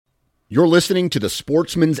You're listening to the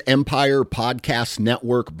Sportsman's Empire Podcast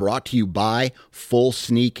Network, brought to you by Full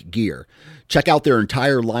Sneak Gear. Check out their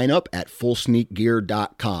entire lineup at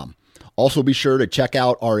fullsneakgear.com. Also be sure to check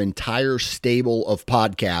out our entire stable of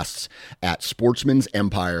podcasts at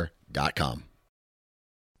sportsmansempire.com.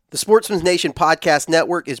 The Sportsman's Nation Podcast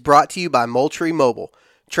Network is brought to you by Moultrie Mobile.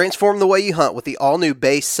 Transform the way you hunt with the all-new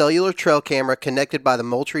base cellular trail camera connected by the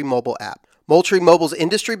Moultrie Mobile app. Moultrie Mobile's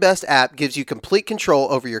industry-best app gives you complete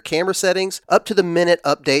control over your camera settings, up-to-the-minute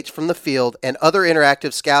updates from the field, and other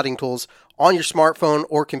interactive scouting tools on your smartphone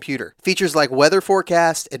or computer. Features like weather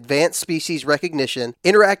forecast, advanced species recognition,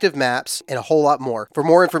 interactive maps, and a whole lot more. For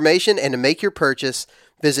more information and to make your purchase,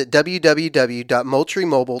 visit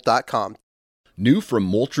www.moultriemobile.com. New from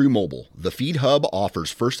Moultrie Mobile, the Feed Hub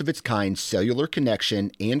offers first-of-its-kind cellular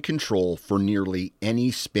connection and control for nearly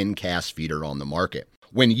any spin cast feeder on the market.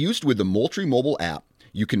 When used with the Moultrie Mobile app,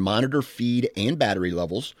 you can monitor feed and battery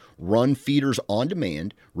levels, run feeders on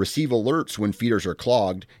demand, receive alerts when feeders are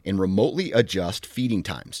clogged, and remotely adjust feeding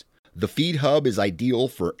times. The Feed Hub is ideal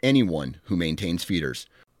for anyone who maintains feeders.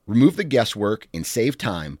 Remove the guesswork and save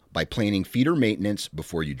time by planning feeder maintenance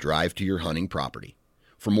before you drive to your hunting property.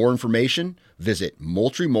 For more information, visit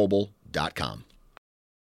moultriemobile.com.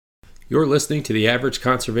 You're listening to the Average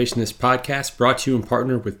Conservationist Podcast, brought to you in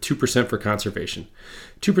partner with 2% for Conservation.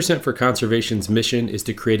 2% for Conservation's mission is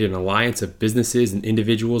to create an alliance of businesses and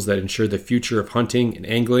individuals that ensure the future of hunting and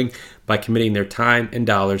angling by committing their time and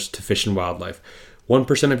dollars to fish and wildlife.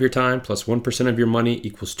 1% of your time plus 1% of your money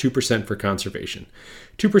equals 2% for conservation.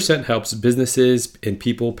 2% helps businesses and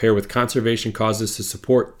people pair with conservation causes to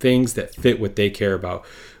support things that fit what they care about.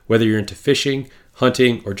 Whether you're into fishing,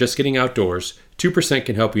 hunting, or just getting outdoors, 2%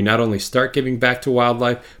 can help you not only start giving back to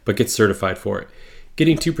wildlife, but get certified for it.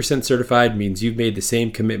 Getting 2% certified means you've made the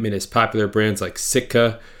same commitment as popular brands like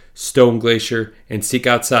Sitka, Stone Glacier, and Seek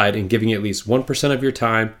Outside in giving at least 1% of your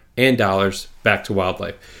time and dollars back to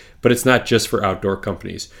wildlife. But it's not just for outdoor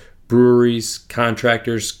companies. Breweries,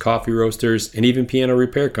 contractors, coffee roasters, and even piano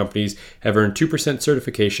repair companies have earned 2%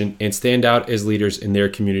 certification and stand out as leaders in their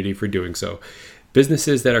community for doing so.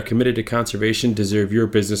 Businesses that are committed to conservation deserve your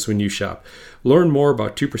business when you shop. Learn more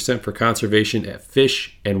about 2% for Conservation at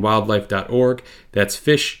fishandwildlife.org. That's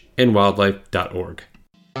fishandwildlife.org.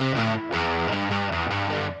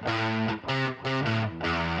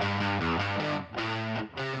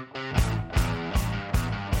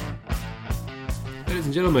 Ladies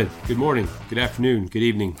and gentlemen, good morning, good afternoon, good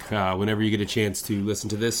evening. Whenever you get a chance to listen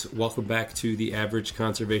to this, welcome back to the Average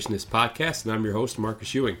Conservationist Podcast, and I'm your host,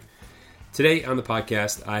 Marcus Ewing. Today on the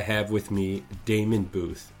podcast, I have with me Damon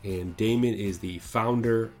Booth, and Damon is the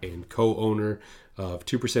founder and co-owner of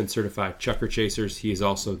 2% Certified Chukar Chasers. He is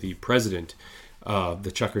also the president of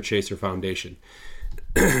the Chukar Chaser Foundation.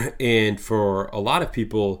 And for a lot of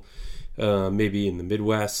people, maybe in the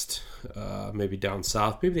Midwest, maybe down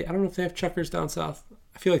south, I don't know if they have chukars down south.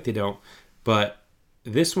 I feel like they don't. But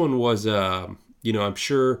this one was, I'm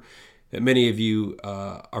sure that many of you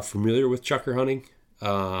are familiar with chukar hunting.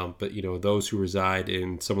 But those who reside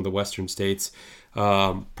in some of the western states,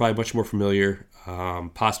 probably much more familiar,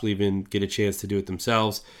 possibly even get a chance to do it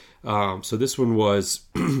themselves. So this one was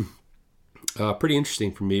pretty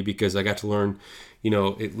interesting for me because I got to learn,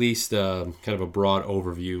 at least kind of a broad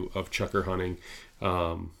overview of chukar hunting.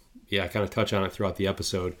 I kind of touch on it throughout the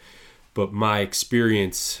episode, but my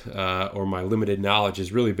experience or my limited knowledge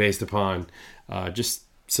is really based upon just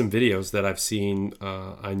some videos that I've seen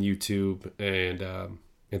on YouTube and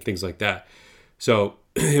things like that. So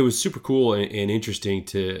it was super cool and interesting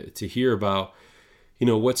to hear about,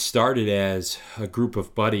 what started as a group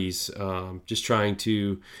of buddies just trying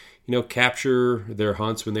to, capture their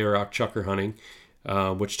hunts when they were out chukar hunting,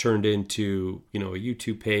 which turned into, a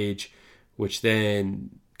YouTube page, which then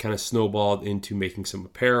kind of snowballed into making some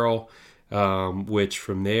apparel, which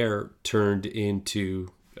from there turned into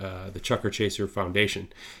the Chukar Chaser Foundation,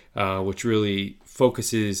 which really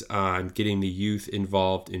focuses on getting the youth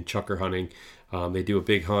involved in chukar hunting. They do a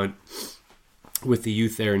big hunt with the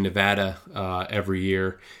youth there in Nevada every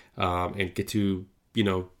year, and get to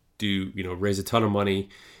raise a ton of money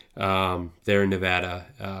there in Nevada,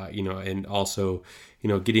 and also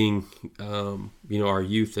getting our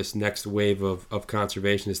youth, this next wave of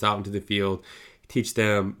conservationists out into the field, teach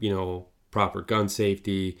them proper gun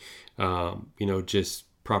safety, just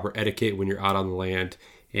proper etiquette when you're out on the land,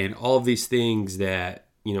 and all of these things that,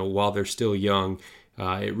 while they're still young,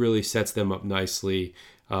 it really sets them up nicely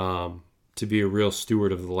to be a real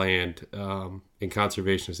steward of the land and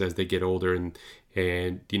conservationists as they get older, and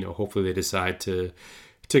hopefully they decide to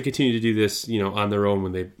continue to do this, on their own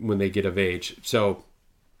when they get of age. So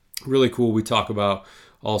really cool. We talk about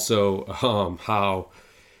Also, how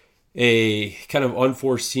a kind of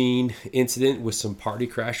unforeseen incident with some party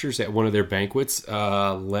crashers at one of their banquets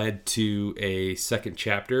led to a second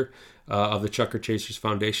chapter of the Chucker Chasers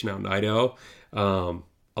Foundation out in Idaho.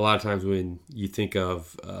 A lot of times when you think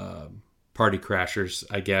of party crashers,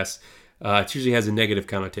 I guess, it usually has a negative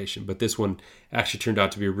connotation, but this one actually turned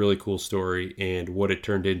out to be a really cool story, and what it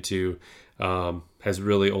turned into has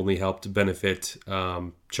really only helped benefit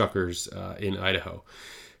Chuckers in Idaho.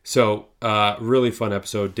 So really fun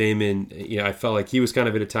episode. Damon, I felt like he was kind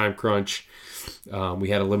of in a time crunch. We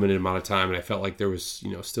had a limited amount of time, and I felt like there was,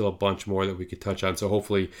 still a bunch more that we could touch on. So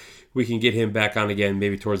hopefully we can get him back on again,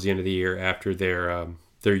 maybe towards the end of the year after their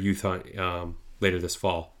youth hunt later this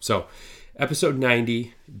fall. So episode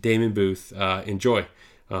 90, Damon Booth. Enjoy.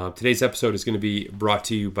 Today's episode is going to be brought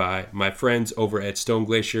to you by my friends over at Stone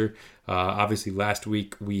Glacier. Obviously, last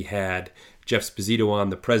week we had Jeff Sposito on,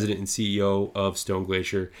 the president and CEO of Stone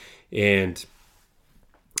Glacier. And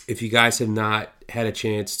if you guys have not had a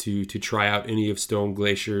chance to try out any of Stone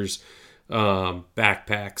Glacier's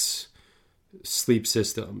backpacks, sleep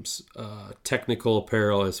systems, technical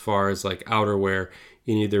apparel as far as like outerwear,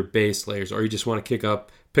 any of their base layers, or you just want to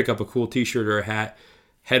pick up a cool t-shirt or a hat,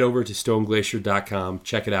 head over to stoneglacier.com,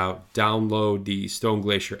 check it out, download the Stone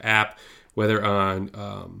Glacier app, whether on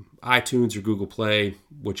iTunes or Google Play,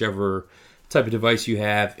 whichever type of device you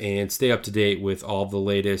have, and stay up to date with all the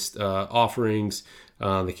latest offerings.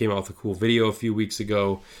 They came out with a cool video a few weeks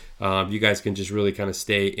ago. You guys can just really kind of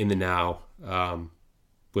stay in the now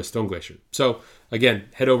with Stone Glacier. So again,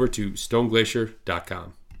 head over to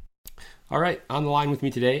stoneglacier.com. All right, on the line with me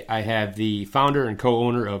today, I have the founder and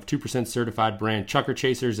co-owner of 2% certified brand Chucker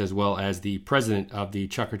Chasers, as well as the president of the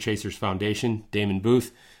Chucker Chasers Foundation, Damon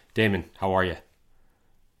Booth. Damon, how are you?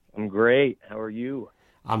 I'm great. How are you?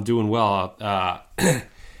 I'm doing well.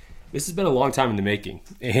 This has been a long time in the making,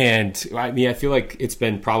 and I feel like it's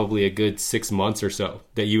been probably a good 6 months or so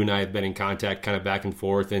that you and I have been in contact, kind of back and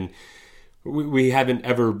forth, and we haven't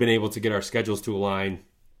ever been able to get our schedules to align.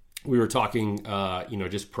 We were talking,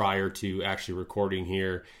 just prior to actually recording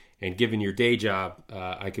here, and given your day job,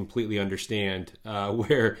 I completely understand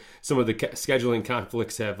where some of the scheduling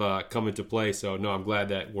conflicts have come into play. So, no, I'm glad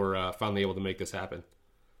that we're finally able to make this happen.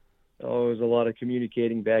 Oh, there's a lot of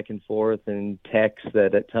communicating back and forth and texts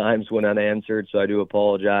that at times went unanswered, so I do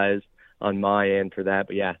apologize on my end for that.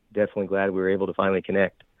 But, yeah, definitely glad we were able to finally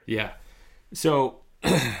connect. Yeah. So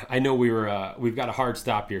I know we've got a hard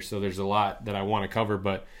stop here, so there's a lot that I want to cover,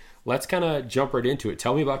 but let's kind of jump right into it.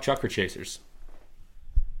 Tell me about Chucker Chasers.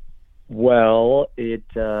 Well, it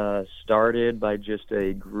started by just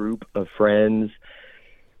a group of friends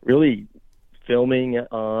really filming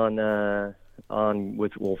on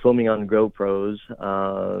GoPros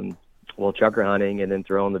while chucker hunting, and then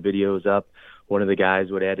throwing the videos up. One of the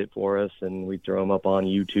guys would edit for us, and we'd throw them up on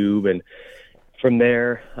YouTube. And from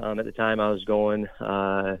there, at the time I was going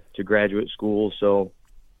to graduate school, so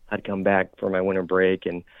I'd come back for my winter break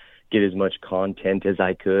and get as much content as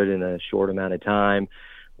I could in a short amount of time.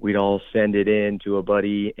 We'd all send it in to a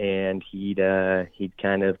buddy, and he'd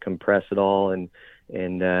kind of compress it all and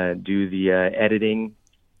do the editing,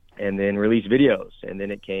 and then release videos. And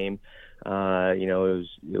then it came, it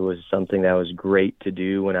was something that was great to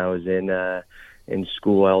do when I was in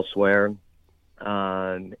school elsewhere.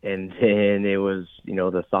 And then it was,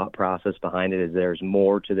 the thought process behind it is there's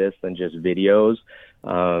more to this than just videos.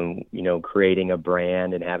 Creating a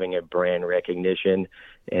brand and having a brand recognition,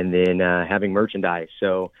 and then having merchandise.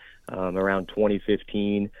 So around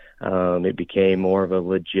 2015, it became more of a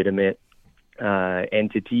legitimate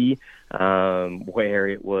entity, where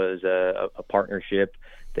it was a partnership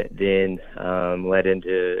that then led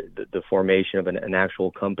into the formation of an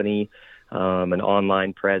actual company, an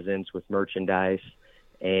online presence with merchandise,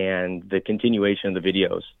 and the continuation of the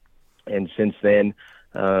videos. And since then,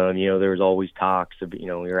 there was always talks of, we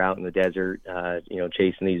were out in the desert,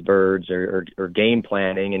 chasing these birds or game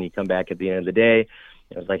planning, and you come back at the end of the day,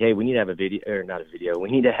 it was like, hey, we need to have we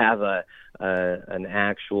need to have an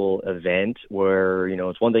actual event where,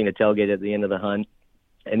 it's one thing to tailgate at the end of the hunt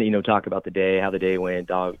and, talk about the day, how the day went,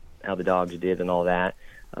 how the dogs did and all that.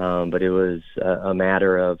 But it was a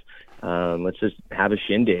matter of, let's just have a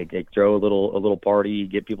shindig, like throw a little party,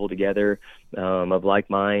 get people together of like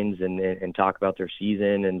minds, and talk about their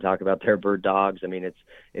season and talk about their bird dogs. I mean,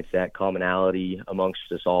 it's that commonality amongst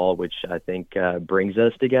us all, which I think brings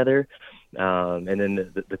us together. And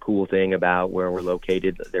then the cool thing about where we're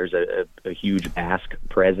located, there's a huge Basque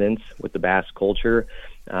presence with the Basque culture,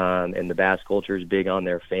 and the Basque culture is big on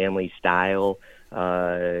their family style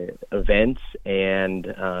events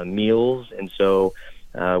and meals. And so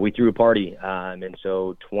we threw a party. And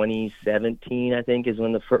so 2017, I think, is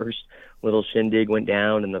when the first little shindig went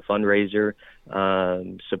down, and the fundraiser,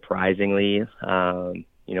 surprisingly,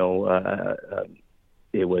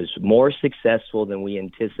 it was more successful than we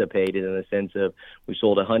anticipated, in the sense of we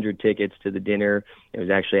sold 100 tickets to the dinner. It was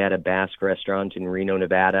actually at a Basque restaurant in Reno,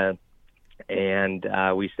 Nevada. And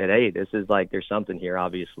we said, hey, this is there's something here,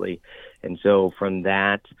 obviously. And so from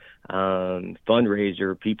that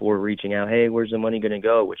fundraiser, people were reaching out, hey, where's the money going to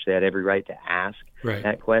go? Which they had every right to ask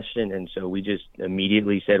that question. And so we just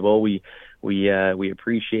immediately said, well, we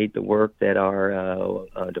appreciate the work that our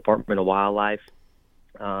Department of Wildlife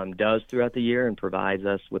does throughout the year, and provides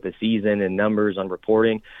us with a season and numbers on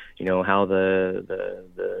reporting, how the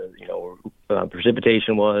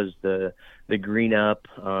precipitation was, the green up,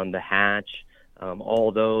 the hatch,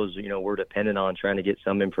 all those, we're dependent on trying to get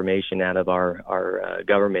some information out of our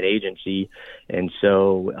government agency. And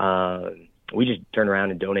so we just turned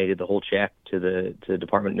around and donated the whole check to the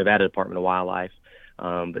Nevada Department of Wildlife.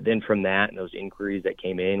 But then from that, and those inquiries that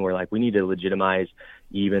came in, we're we need to legitimize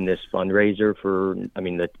even this fundraiser for,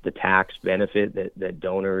 the tax benefit that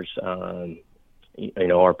donors,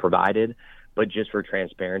 are provided, but just for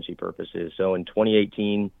transparency purposes. So in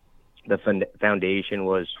 2018, the foundation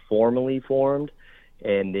was formally formed.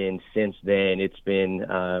 And then since then, it's been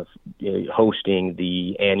hosting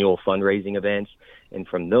the annual fundraising events. And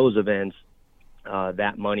from those events,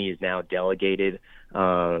 that money is now delegated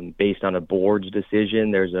based on a board's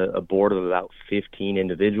decision. There's a board of about 15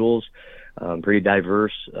 individuals, pretty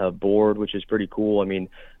diverse board, which is pretty cool.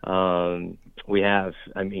 We have,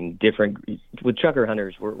 different, with chukar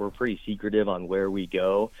hunters, we're pretty secretive on where we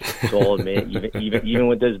go. So I'll admit, even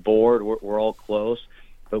with this board, we're all close,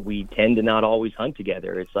 but we tend to not always hunt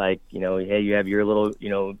together. It's hey, you have your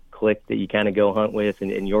little, clique that you kind of go hunt with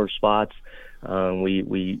in your spots.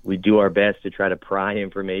 We do our best to try to pry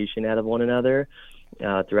information out of one another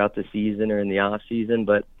throughout the season or in the off season,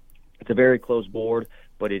 but it's a very close board,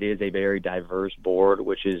 but it is a very diverse board,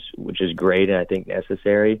 which is great and I think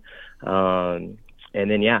necessary. And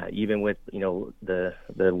then, even with, the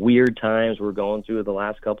weird times we're going through the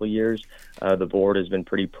last couple of years, the board has been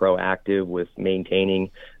pretty proactive with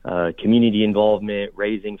maintaining community involvement,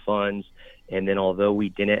 raising funds. And then although we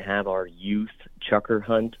didn't have our youth chukar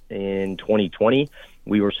hunt in 2020,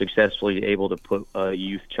 we were successfully able to put a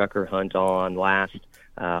youth chukar hunt on last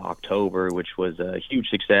October, which was a huge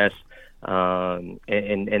success. And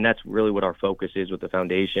that's really what our focus is with the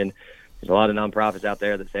foundation. There's a lot of nonprofits out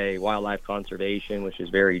there that say wildlife conservation, which is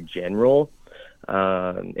very general.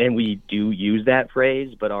 And we do use that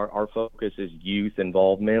phrase, but our focus is youth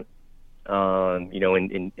involvement.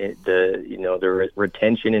 In the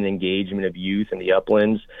retention and engagement of youth in the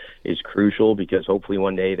uplands is crucial, because hopefully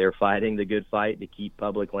one day they're fighting the good fight to keep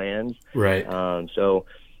public lands. Right. So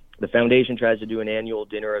the foundation tries to do an annual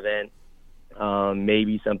dinner event,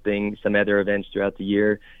 maybe some other events throughout the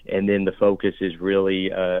year. And then the focus is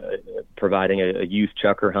really providing a youth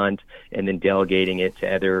chukar hunt, and then delegating it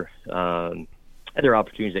to other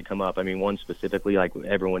opportunities that come up. One specifically, like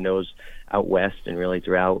everyone knows, out west and really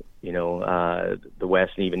throughout, the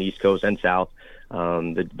west and even east coast and south,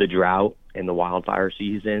 the drought and the wildfire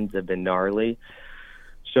seasons have been gnarly.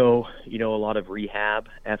 So, a lot of rehab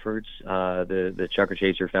efforts. The Chukar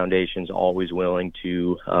Chaser Foundation is always willing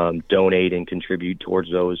to donate and contribute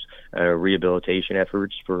towards those rehabilitation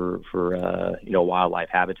efforts for wildlife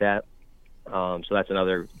habitat. So that's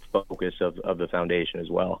another focus of the foundation as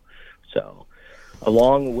well. So a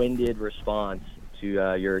long-winded response to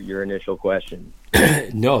your initial question.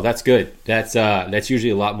 No, that's good. That's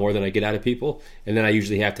usually a lot more than I get out of people, and then I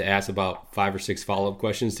usually have to ask about 5 or 6 follow-up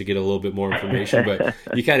questions to get a little bit more information. But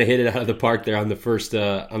you kind of hit it out of the park there on the first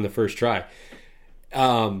try.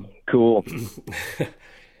 Cool.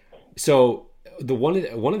 So one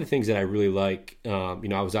of the things that I really like,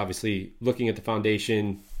 I was obviously looking at the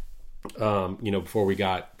foundation, before we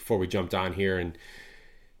jumped on here, and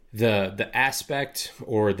the aspect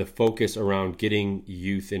or the focus around getting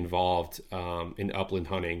youth involved in upland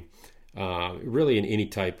hunting, really in any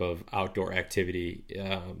type of outdoor activity,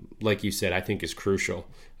 like you said, I think is crucial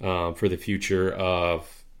for the future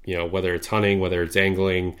of, whether it's hunting, whether it's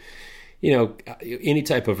angling, any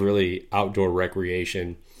type of really outdoor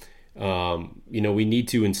recreation. We need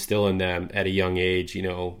to instill in them at a young age,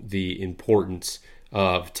 the importance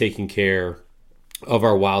of taking care of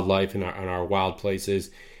our wildlife and our wild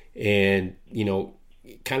places, and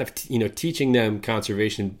teaching them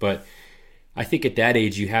conservation. But I think at that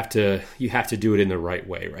age you have to do it in the right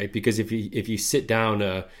way, right? Because if you sit down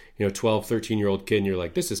a 12, 13-year-old kid and you're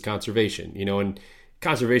like, this is conservation, and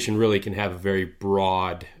conservation really can have a very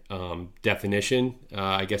broad definition,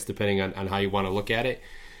 I guess, depending on how you want to look at it,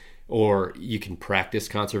 or you can practice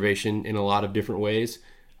conservation in a lot of different ways.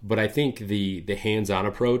 But I think the hands-on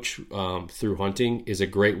approach through hunting is a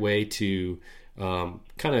great way to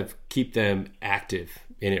kind of keep them active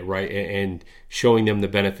in it, right? And showing them the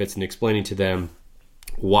benefits and explaining to them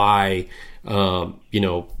why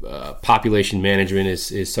population management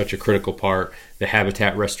is such a critical part, the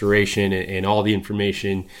habitat restoration and all the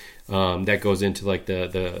information that goes into like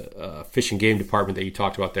the fish and game department that you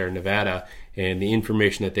talked about there in Nevada, and the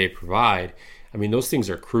information that they provide. I mean, those things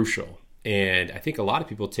are crucial. And I think a lot of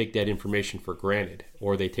people take that information for granted,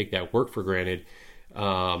 or they take that work for granted.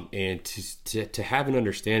 And to have an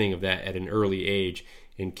understanding of that at an early age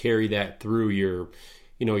and carry that through your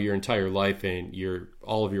entire life and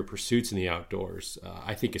all of your pursuits in the outdoors,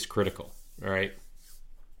 I think is critical. All right.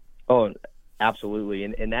 Oh, absolutely.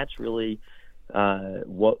 And that's really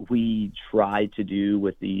what we try to do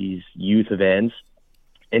with these youth events.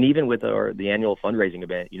 And even with the annual fundraising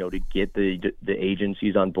event, to get the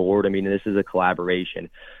agencies on board. I mean, this is a collaboration.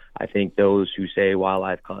 I think those who say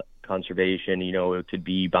wildlife conservation, it could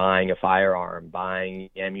be buying a firearm, buying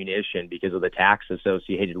ammunition because of the tax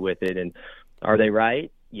associated with it. And are they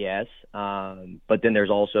right? Yes. But then there's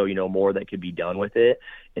also, more that could be done with it,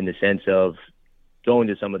 in the sense of going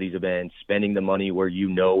to some of these events, spending the money where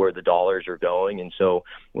where the dollars are going. And so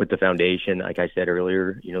with the foundation, like I said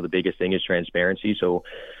earlier, the biggest thing is transparency. So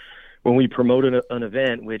when we promote an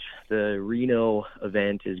event, which the Reno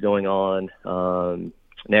event is going on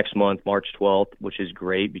next month, March 12th, which is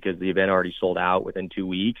great because the event already sold out within 2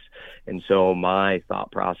 weeks. And so my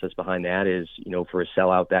thought process behind that is, for a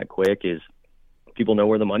sellout that quick, is people know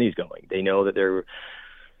where the money's going. They know that they're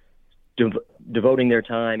devoting their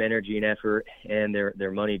time, energy, and effort and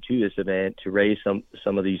their money to this event to raise some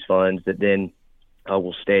of these funds that then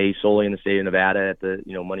will stay solely in the state of Nevada at the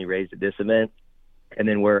money raised at this event, and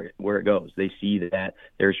then where it goes. They see that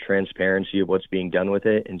there's transparency of what's being done with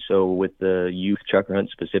it. And so with the youth chukar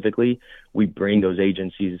hunt specifically, we bring those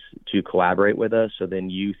agencies to collaborate with us, so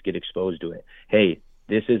then youth get exposed to it. Hey,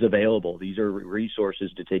 this is available. These are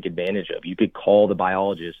resources to take advantage of. You could call the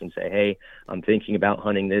biologist and say, hey, I'm thinking about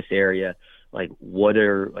hunting this area.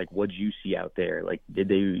 What'd you see out there? Did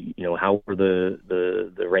they, how were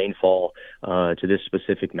the rainfall to this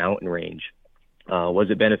specific mountain range? Was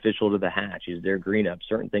it beneficial to the hatch? Is there green up?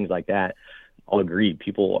 Certain things like that. I'll agree.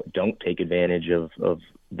 People don't take advantage of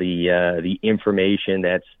the information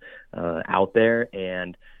that's out there,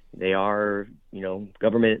 and they are,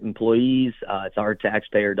 government employees. It's our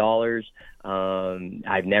taxpayer dollars.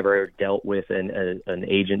 I've never dealt with an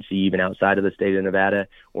agency, even outside of the state of Nevada,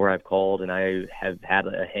 where I've called and I have had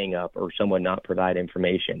a hang up or someone not provide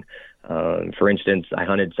information. For instance, I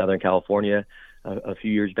hunted Southern California a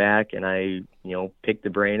few years back, and I, picked the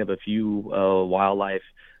brain of a few wildlife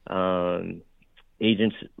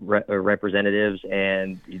agents or representatives,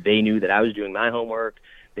 and they knew that I was doing my homework.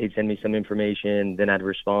 They'd send me some information, then I'd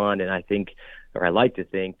respond. And I like to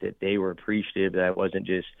think that they were appreciative that I wasn't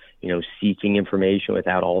just, seeking information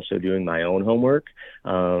without also doing my own homework.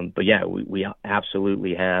 But yeah, we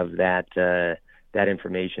absolutely have that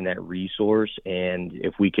information, that resource. And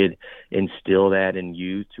if we could instill that in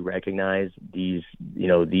youth to recognize these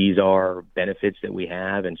are benefits that we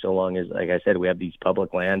have. And so long as, like I said, we have these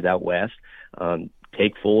public lands out west,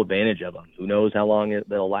 take full advantage of them. Who knows how long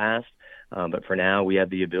they'll last. But for now, we have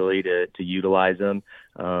the ability to utilize them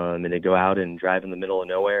and to go out and drive in the middle of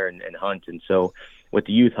nowhere and hunt. And so with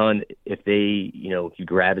the youth hunt, if they, you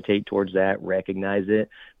gravitate towards that, recognize it,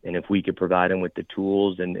 and if we could provide them with the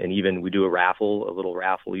tools and even we do a little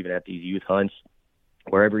raffle even at these youth hunts,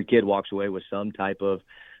 where every kid walks away with some type of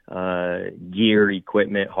gear,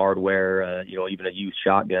 equipment, hardware, even a youth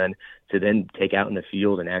shotgun to then take out in the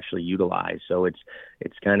field and actually utilize. So it's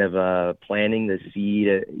kind of planting the seed,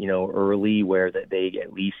 early, where that they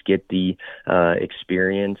at least get the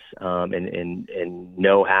experience and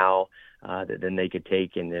know-how that then they could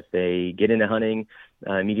take. And if they get into hunting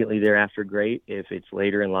immediately thereafter, great. If it's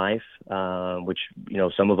later in life, which,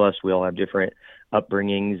 some of us, we all have different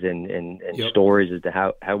upbringings and yep. stories as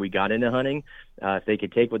to how we got into hunting. If they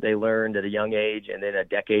could take what they learned at a young age and then a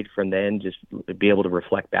decade from then just be able to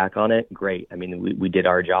reflect back on it, great. I mean, we did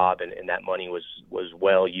our job and that money was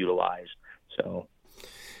well utilized. So.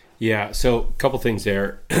 Yeah. So a couple things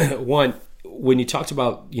there. One, when you talked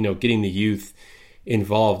about, getting the youth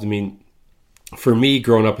involved, I mean, for me,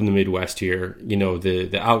 growing up in the Midwest here,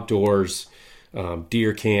 the outdoors,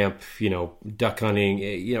 deer camp, duck hunting,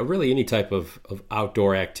 really any type of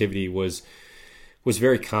outdoor activity was was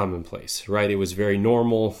very commonplace, right? It was very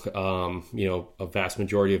normal. A vast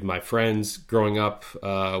majority of my friends growing up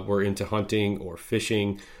were into hunting or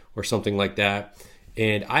fishing or something like that.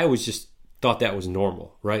 And I always just thought that was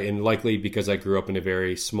normal, right? And likely because I grew up in a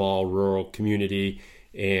very small rural community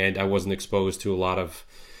and I wasn't exposed to a lot of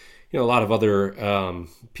other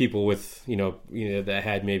people with, that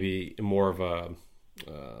had maybe more of a,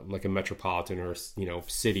 like a metropolitan or,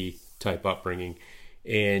 city type upbringing.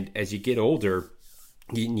 And as you get older,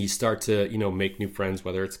 you start to, make new friends,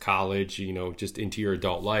 whether it's college, just into your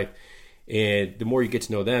adult life. And the more you get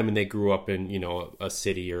to know them and they grew up in, a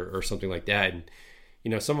city or something like that. And,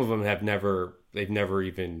 some of them they've never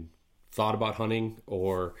even thought about hunting,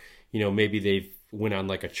 or, maybe they've went on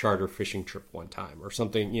like a charter fishing trip one time or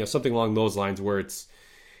something, something along those lines where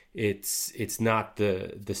it's not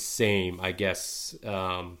the same, I guess,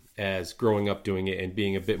 as growing up doing it and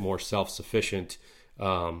being a bit more self-sufficient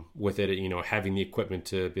with it, having the equipment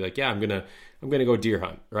to be like, yeah, I'm gonna go deer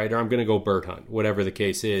hunt, right? Or I'm gonna go bird hunt, whatever the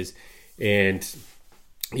case is. And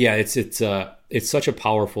yeah, it's such a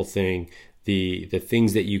powerful thing. The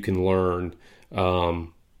things that you can learn,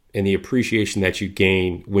 and the appreciation that you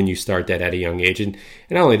gain when you start that at a young age. And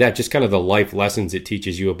not only that, just kind of the life lessons it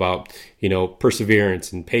teaches you about,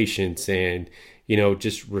 perseverance and patience and,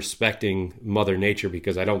 just respecting Mother Nature,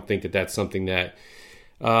 because I don't think that that's something that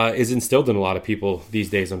is instilled in a lot of people these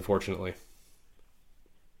days, unfortunately.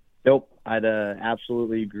 Nope. I'd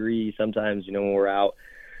absolutely agree. Sometimes, when we're out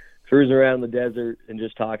cruising around the desert and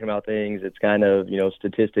just talking about things, it's kind of,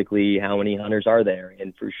 statistically, how many hunters are there?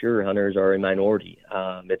 And for sure, hunters are a minority.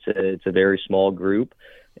 It's a very small group.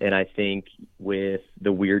 And I think with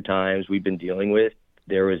the weird times we've been dealing with,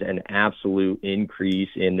 there was an absolute increase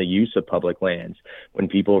in the use of public lands when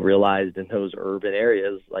people realized in those urban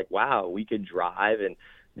areas, like, wow, we could drive and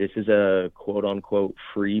this is a quote unquote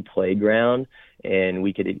free playground, and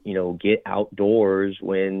we could, get outdoors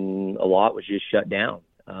when a lot was just shut down.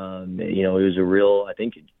 It was a real, I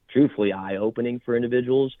think, truthfully eye-opening for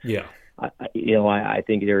individuals. Yeah. I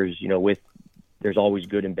think there's, there's always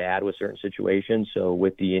good and bad with certain situations. So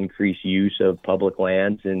with the increased use of public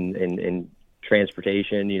lands and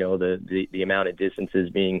transportation, the amount of distances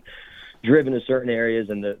being driven to certain areas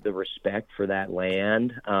and the respect for that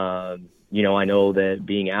land, I know that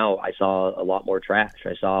being out, I saw a lot more trash.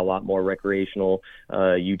 I saw a lot more recreational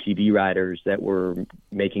UTV riders that were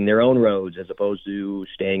making their own roads as opposed to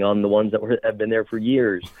staying on the ones that have been there for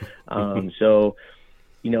years. So,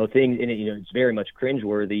 things, and it's very much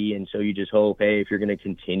cringeworthy. And so you just hope, hey, if you're going to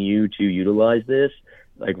continue to utilize this,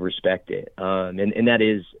 like, respect it. And that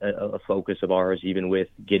is a focus of ours, even with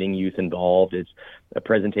getting youth involved. It's a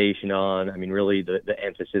presentation on, really the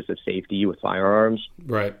emphasis of safety with firearms.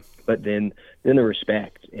 Right. But then the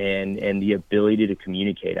respect and the ability to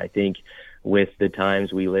communicate. I think with the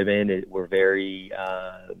times we live in, we're very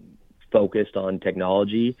focused on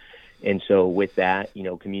technology. And so with that,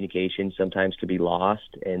 communication sometimes could be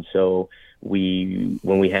lost. And so when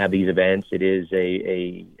we have these events, it is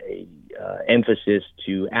a emphasis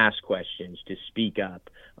to ask questions, to speak up.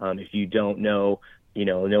 If you don't know,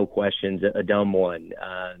 no questions, a dumb one.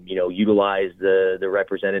 Utilize the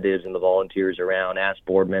representatives and the volunteers around. Ask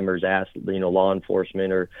board members, ask law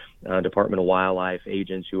enforcement or Department of Wildlife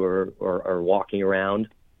agents who are walking around.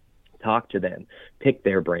 Talk to them, pick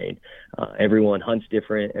their brain. Everyone hunts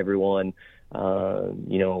different. Everyone,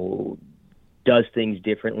 does things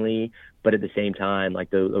differently, but at the same time,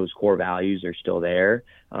 like those core values are still there.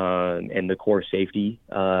 And the core safety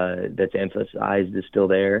that's emphasized is still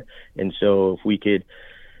there. And so if we could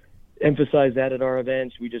emphasize that at our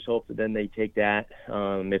events, we just hope that then they take that.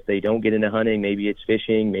 If they don't get into hunting, maybe it's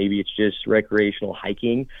fishing, maybe it's just recreational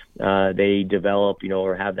hiking, they develop,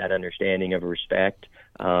 or have that understanding of respect.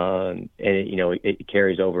 And it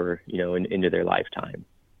carries over, into their lifetime.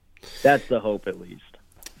 That's the hope, at least.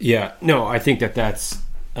 Yeah, no, I think that's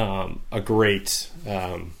a great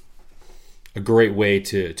way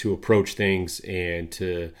to approach things,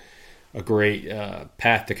 and a great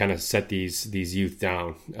path to kind of set these youth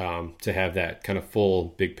down, to have that kind of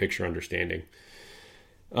full big picture understanding.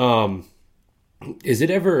 Is it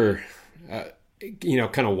ever,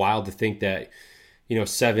 kind of wild to think that,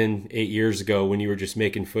 7-8 years ago, when you were just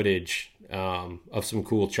making footage of some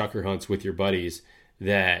cool chucker hunts with your buddies,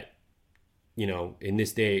 that, in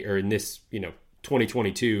this day, or in this,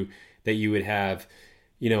 2022, that you would have,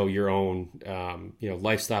 your own,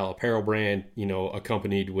 lifestyle apparel brand,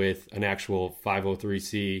 accompanied with an actual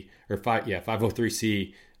 503c or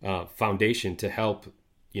 503c foundation to help,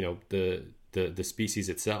 the species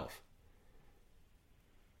itself?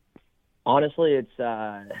 Honestly, it's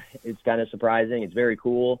kind of surprising. It's very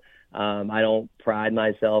cool. I don't pride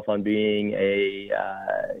myself on being any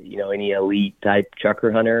elite type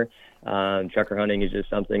chukar hunter. Chukar hunting is just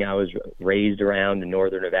something I was raised around in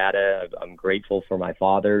northern Nevada. I'm grateful for my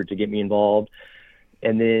father to get me involved.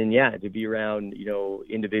 And then, to be around,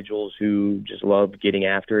 individuals who just love getting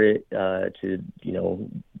after it, to,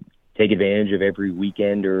 take advantage of every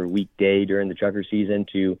weekend or weekday during the chukar season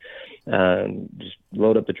to just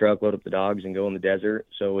load up the truck, load up the dogs, and go in the desert.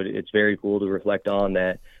 So it's very cool to reflect on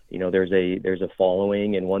that. There's a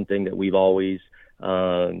following, and one thing that we've always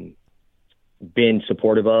been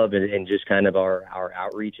supportive of, and just kind of our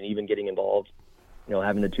outreach and even getting involved,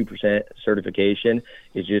 having the 2% certification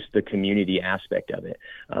is just the community aspect of it.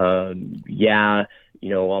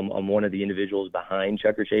 I'm one of the individuals behind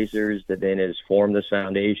Chukar Chasers that then has formed this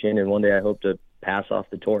foundation, and one day I hope to pass off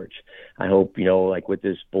the torch. I hope, like with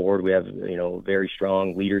this board, we have, very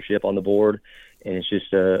strong leadership on the board, and it's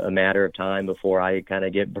just a matter of time before I kind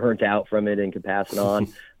of get burnt out from it and can pass it on.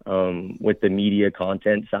 With the media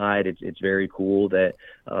content side, it's very cool that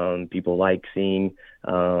people like seeing,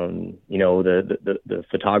 the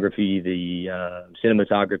photography, the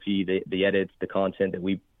cinematography, the edits, the content that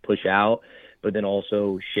we push out, but then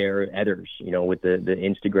also share others, with the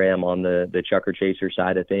Instagram on the Chukar Chaser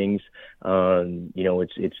side of things.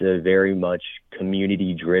 It's a very much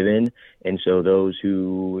community driven. And so those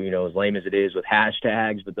who, as lame as it is with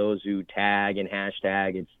hashtags, but those who tag and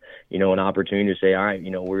hashtag, it's, an opportunity to say, all right,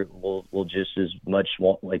 we'll just as much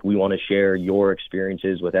we want to share your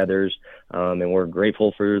experiences with others. And we're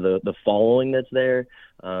grateful for the following that's there,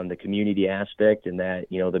 the community aspect, and that,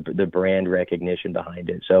 the brand recognition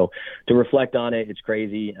behind it. So to reflect on it, it's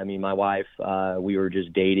crazy. I mean, my wife, we were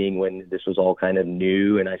just dating when this was all kind of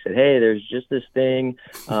new, and I said, hey, there's just this thing,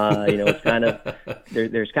 it's kind of,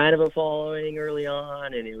 there's kind of a following early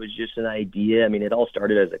on, and it was just an idea. I mean, it all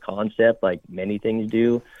started as a concept, like many things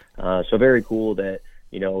do. So very cool that,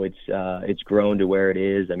 it's grown to where it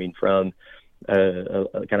is. I mean, from a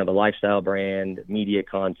kind of a lifestyle brand, media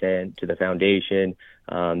content, to the foundation.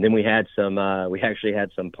 Then we actually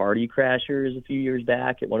had some party crashers a few years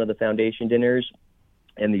back at one of the foundation dinners,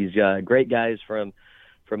 and these great guys from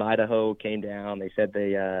Idaho came down. They said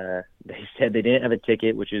they didn't have a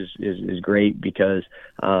ticket, which is great, because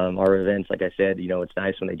our events, like I said, it's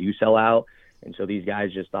nice when they do sell out. And so these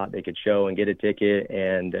guys just thought they could show and get a ticket.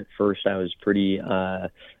 And at first I was pretty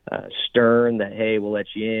stern that, hey, we'll let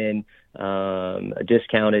you in, a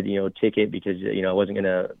discounted, ticket, because, I wasn't going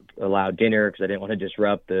to allow dinner because I didn't want to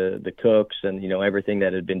disrupt the cooks and, everything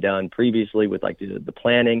that had been done previously with like the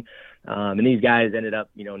planning. And these guys ended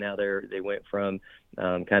up, now they went from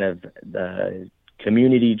kind of the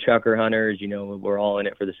community chukar hunters, we're all in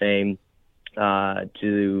it for the same,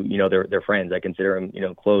 to, their friends. I consider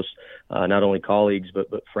them, close, not only colleagues, but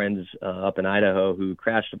friends up in Idaho who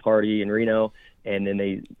crashed a party in Reno. And then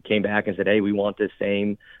they came back and said, hey, we want this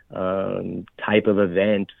same type of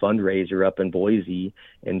event fundraiser up in Boise.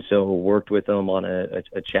 And so worked with them on a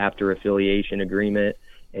chapter affiliation agreement.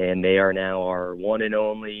 And they are now our one and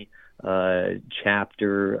only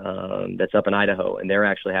chapter that's up in Idaho. And they're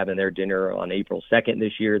actually having their dinner on April 2nd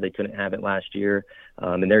this year. They couldn't have it last year.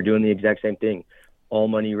 And they're doing the exact same thing. All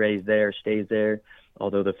money raised there stays there,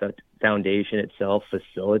 although the foundation itself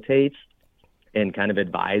facilitates and kind of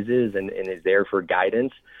advises and is there for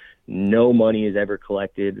guidance. No money is ever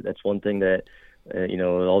collected. That's one thing that,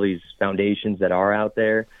 all these foundations that are out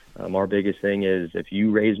there, our biggest thing is if you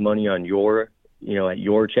raise money on your, at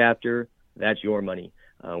your chapter, that's your money.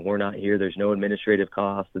 We're not here. There's no administrative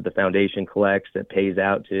cost that the foundation collects that pays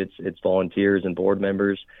out to its volunteers and board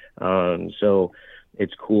members. So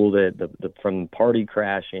it's cool that from party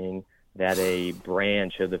crashing, that a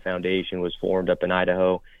branch of the foundation was formed up in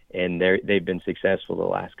Idaho, and they've been successful the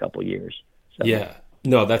last couple of years. So. Yeah,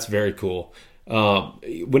 no, that's very cool.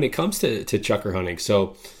 When it comes to chukar hunting,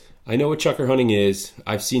 so I know what chukar hunting is.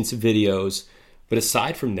 I've seen some videos, but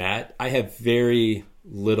aside from that, I have very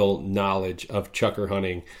little knowledge of chukar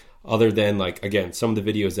hunting other than, like, again, some of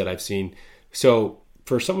the videos that I've seen. So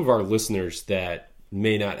for some of our listeners that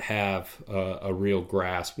may not have a real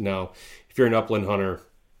grasp, now, if you're an upland hunter,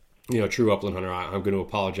 true upland hunter, I'm going to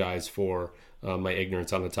apologize for my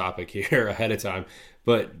ignorance on the topic here ahead of time.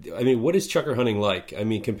 But I mean, what is chukar hunting like? I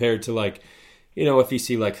mean, compared to, like, if you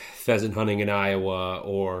see like pheasant hunting in Iowa,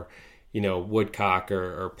 or, woodcock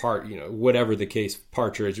or whatever the case,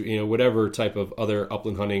 partridge, whatever type of other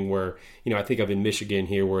upland hunting where, I think of in Michigan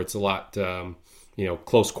here where it's a lot,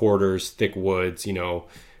 close quarters, thick woods,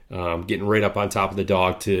 getting right up on top of the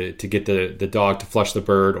dog to get the dog to flush the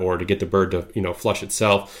bird, or to get the bird to flush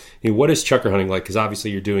itself. I mean, what is chukar hunting like? Because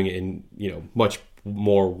obviously you're doing it in much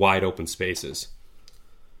more wide open spaces.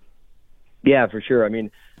 Yeah, for sure. I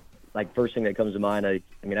mean, like, first thing that comes to mind, I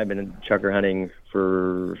mean, I've been chukar hunting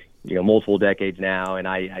for multiple decades now, and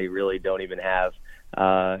I really don't even have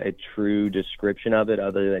a true description of it,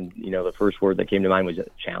 other than the first word that came to mind was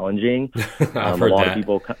challenging. I've heard a lot that. of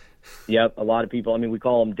people. Yep, a lot of people. I mean, we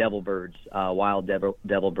call them devil birds, wild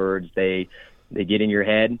devil birds. They get in your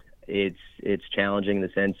head. It's challenging in the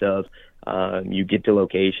sense of you get to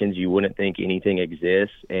locations you wouldn't think anything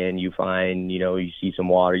exists, and you find you see some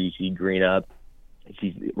water, you see green up, you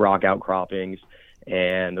see rock outcroppings,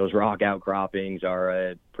 and those rock outcroppings are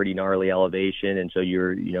a pretty gnarly elevation, and so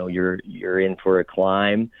you're in for a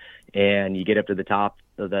climb, and you get up to the top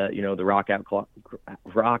of the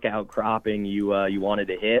rock outcropping you wanted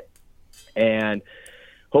to hit, and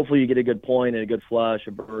hopefully you get a good point and a good flush,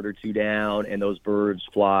 a bird or two down, and those birds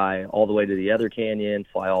fly all the way to the other canyon,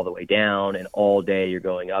 fly all the way down, and all day you're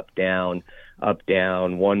going up, down,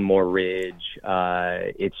 one more ridge.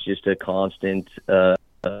 It's just a constant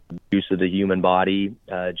use of the human body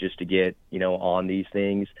just to get on these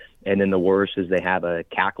things. And then the worst is they have a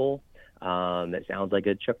cackle that sounds like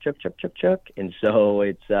a chuck chuck chuck chuck chuck, and so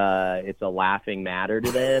it's a laughing matter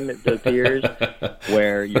to them, it appears,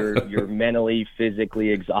 where you're mentally,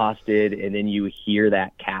 physically exhausted, and then you hear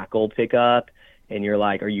that cackle pick up, and you're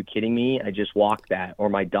like, are you kidding me? I just walked that, or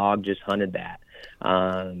my dog just hunted that.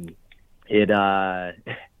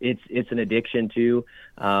 It's an addiction too.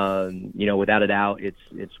 Without a doubt,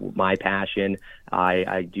 it's my passion.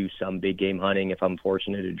 I do some big game hunting if I'm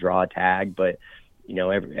fortunate to draw a tag, but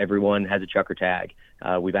everyone has a chukar tag.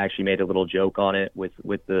 We've actually made a little joke on it with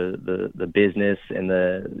the business and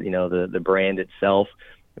the brand itself.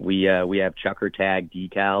 We have chukar tag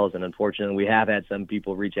decals, and unfortunately we have had some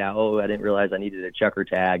people reach out, oh, I didn't realize I needed a chukar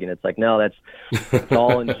tag, and it's like, no, it's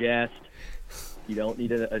all in jest. You don't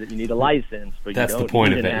need you need a license, but that's you don't the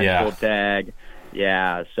point need of an it, actual tag.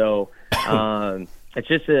 Yeah. So it's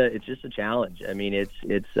just a challenge. I mean, it's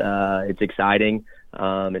exciting.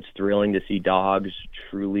 It's thrilling to see dogs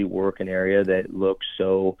truly work an area that looks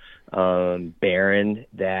so barren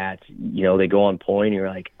that they go on point, and you're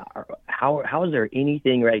like, how is there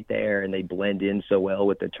anything right there? And they blend in so well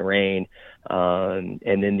with the terrain. And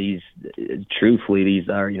then these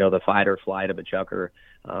are the fight or flight of a chukar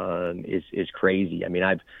is crazy. I mean,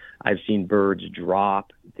 I've seen birds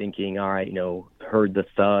drop thinking, all right, heard the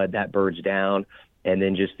thud, that bird's down, and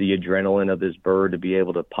then just the adrenaline of this bird to be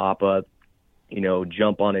able to pop up,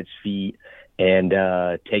 jump on its feet and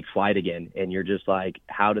take flight again, and you're just like,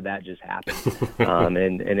 how did that just happen?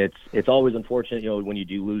 And it's always unfortunate, when you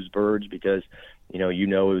do lose birds, because it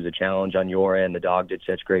was a challenge on your end. The dog did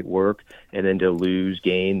such great work, and then to lose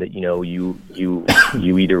game that you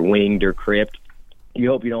either winged or cripped. You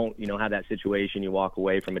hope you don't have that situation. You walk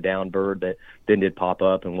away from a down bird that then did pop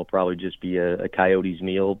up and will probably just be a coyote's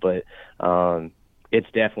meal, but it's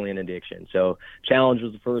definitely an addiction. So challenge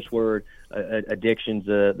was the first word. Addiction's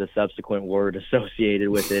the subsequent word associated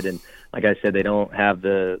with it. And like I said, they don't have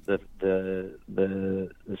the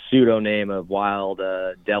pseudo name of wild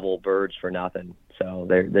devil birds for nothing. So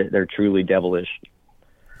they're truly devilish.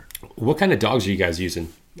 What kind of dogs are you guys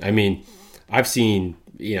using? I mean, I've seen,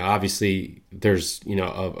 obviously there's,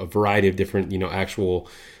 a variety of different, actual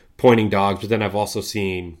pointing dogs, but then I've also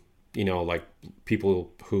seen, like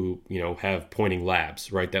people who, have pointing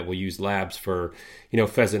labs, right? That will use labs for,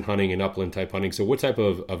 pheasant hunting and upland type hunting. So what type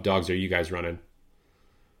of dogs are you guys running?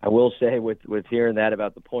 I will say with hearing that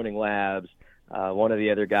about the pointing labs, one of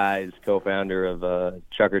the other guys, co-founder of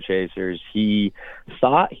Chukar Chasers, he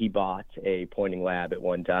thought he bought a pointing lab at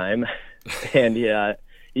one time, and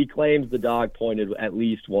he claims the dog pointed at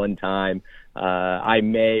least one time. I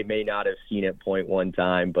may not have seen it point one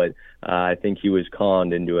time, but I think he was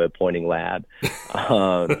conned into a pointing lab,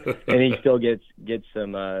 and he still gets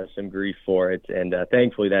some grief for it. And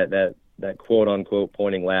thankfully, that quote unquote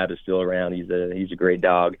pointing lab is still around. He's a great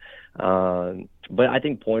dog. But I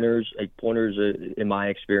think pointers, in my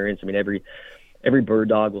experience, I mean, every bird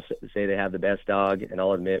dog will say they have the best dog, and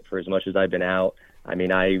I'll admit, for as much as I've been out, I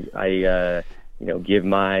mean, I give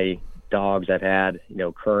my dogs I've had,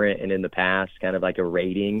 current and in the past, kind of like a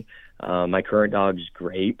rating. My current dog's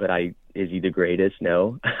great, but is he the greatest?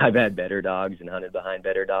 No. I've had better dogs and hunted behind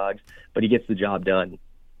better dogs, but he gets the job done.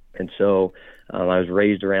 And so I was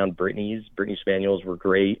raised around Brittany's. Brittany Spaniels were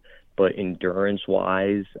great, but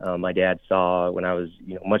endurance-wise, my dad saw when I was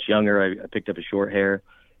much younger, I picked up a short hair,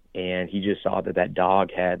 and he just saw that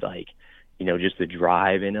dog had just the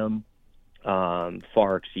drive in him.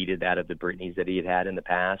 far exceeded that of the Brittany's that he had in the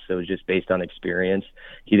past. So it was just based on experience.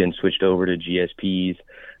 He then switched over to GSPs.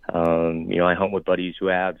 I hunt with buddies who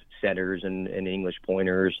have setters and English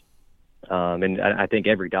pointers. And I think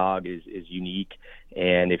every dog is unique.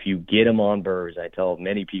 And if you get them on birds, I tell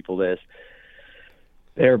many people this,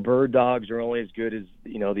 their bird dogs are only as good as,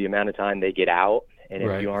 the amount of time they get out. And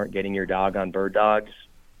if you aren't getting your dog on bird dogs,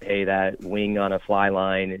 hey, that wing on a fly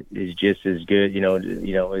line is just as good,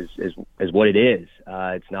 as what it is.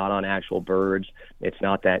 It's not on actual birds. It's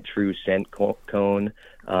not that true scent cone.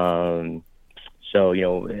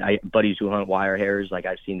 So, buddies who hunt wire hairs, like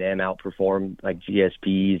I've seen them outperform like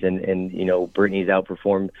GSPs and Brittany's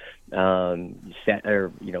outperform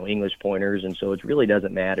English pointers. And so it really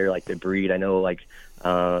doesn't matter like the breed. I know like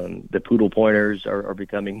the poodle pointers are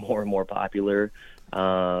becoming more and more popular.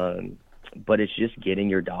 But it's just getting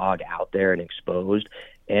your dog out there and exposed.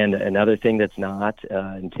 And another thing that's not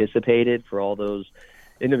anticipated for all those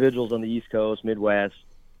individuals on the East Coast, Midwest,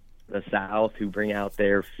 the South who bring out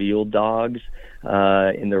their field dogs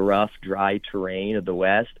in the rough, dry terrain of the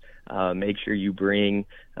West, make sure you bring,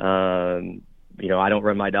 I don't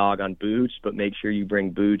run my dog on boots, but make sure you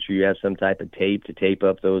bring boots or you have some type of tape to tape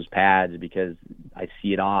up those pads, because I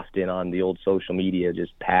see it often on the old social media,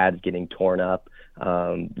 just pads getting torn up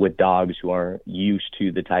with dogs who aren't used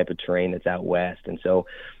to the type of terrain that's out West. And so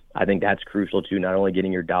I think that's crucial too, not only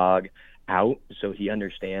getting your dog out so he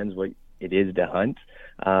understands what it is to hunt,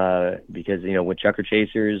 because, with chukar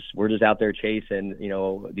chasers, we're just out there chasing,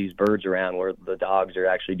 these birds around, where the dogs are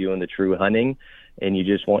actually doing the true hunting. And you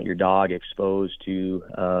just want your dog exposed to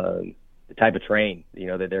the type of terrain,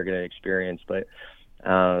 that they're going to experience. But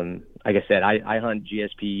like I said, I hunt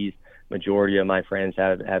GSPs. Majority of my friends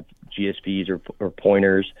have GSPs or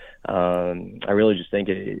pointers. I really just think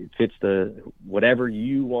it fits whatever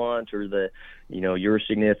you want, or your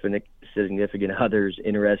significant others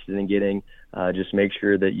interested in getting. Just make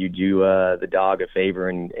sure that you do the dog a favor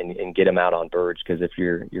and get them out on birds, because if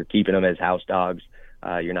you're keeping them as house dogs,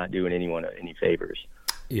 you're not doing anyone any favors.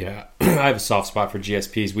 Yeah, I have a soft spot for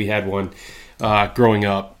GSPs. We had one growing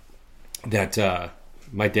up that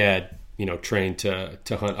my dad, trained to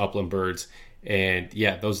hunt upland birds. And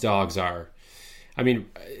yeah, those dogs are, I'm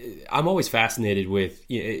always fascinated with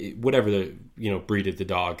whatever the, breed of the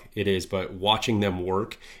dog it is, but watching them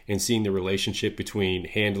work and seeing the relationship between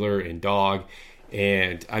handler and dog.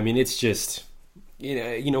 And it's just,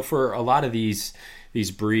 for a lot of these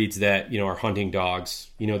breeds that, are hunting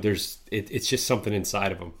dogs, it's just something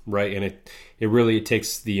inside of them. Right. And it really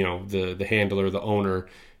takes the handler, the owner,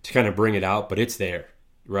 to kind of bring it out, but it's there.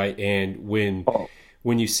 Right. And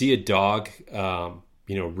when you see a dog,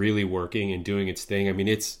 really working and doing its thing,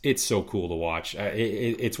 it's so cool to watch.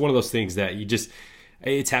 It's one of those things that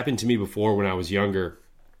it's happened to me before when I was younger,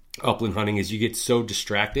 upland hunting, is you get so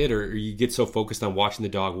distracted or you get so focused on watching the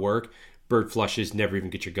dog work, bird flushes, never even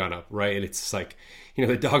get your gun up. Right. And it's like,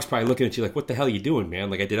 the dog's probably looking at you like, what the hell are you doing, man?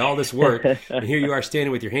 Like, I did all this work and here you are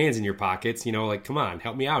standing with your hands in your pockets, like, come on,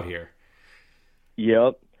 help me out here.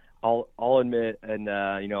 Yep. I'll admit, and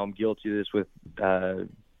I'm guilty of this with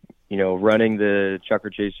running the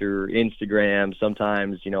Chukar Chaser Instagram.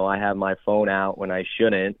 Sometimes I have my phone out when I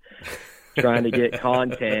shouldn't, trying to get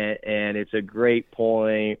content, and it's a great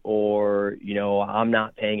point, or I'm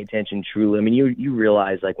not paying attention truly. You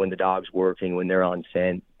realize like when the dog's working, when they're on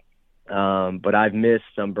scent. But I've missed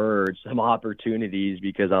some birds, some opportunities,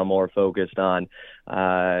 because I'm more focused on,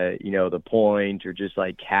 the point, or just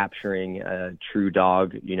like capturing a true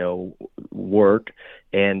dog, work.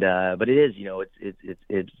 And, but it is,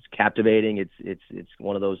 it's captivating. It's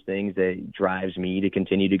one of those things that drives me to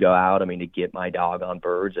continue to go out. To get my dog on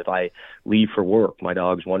birds. If I leave for work, my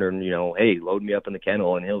dog's wondering, hey, load me up in the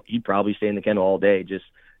kennel, and he'd probably stay in the kennel all day. Just,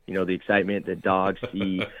 the excitement that dogs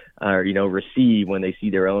see or, receive when they see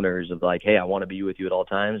their owners of like, hey, I want to be with you at all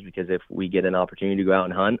times, because if we get an opportunity to go out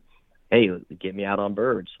and hunt, hey, get me out on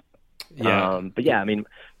birds. Yeah. But yeah,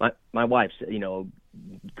 my wife,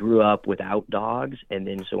 grew up without dogs. And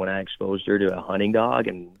then, so when I exposed her to a hunting dog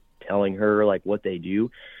and telling her like what they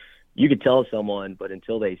do, you could tell someone, but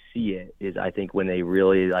until they see it is, I think, when they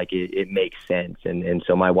really like it, it makes sense. And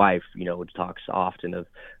so my wife, talks often of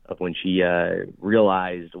when she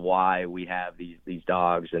realized why we have these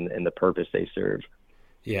dogs and the purpose they serve.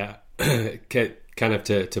 Yeah. Kind of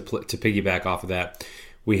to piggyback off of that,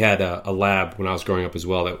 we had a lab when I was growing up as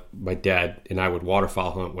well that my dad and I would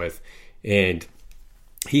waterfowl hunt with, and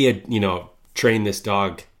he had, trained this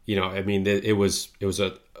dog, it was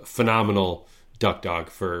a phenomenal duck dog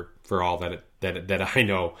for all that I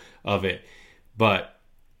know of it. But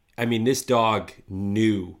I mean, this dog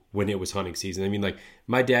knew when it was hunting season. I mean, like,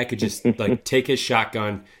 my dad could just like take his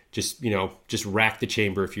shotgun, just rack the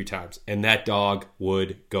chamber a few times, and that dog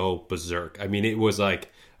would go berserk. I mean, it was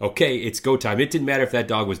like, okay, it's go time. It didn't matter if that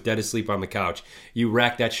dog was dead asleep on the couch. You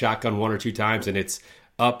rack that shotgun 1 or 2 times, and it's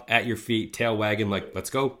up at your feet, tail wagging, like, let's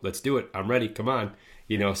go, let's do it. I'm ready. Come on.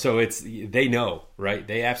 So they know, right?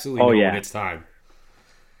 They absolutely know when it's time.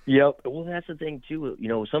 Yep. Well, that's the thing too.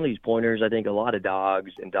 Some of these pointers, I think a lot of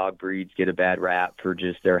dogs and dog breeds get a bad rap for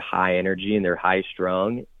just their high energy and their high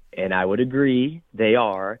strung. And I would agree they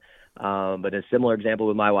are. But a similar example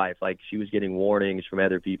with my wife, like, she was getting warnings from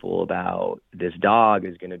other people about this dog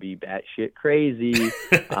is going to be batshit crazy.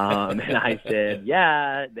 And I said,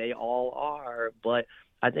 yeah, they all are. But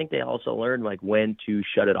I think they also learned like when to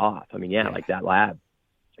shut it off. I mean, like that lab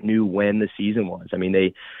knew when the season was. I mean,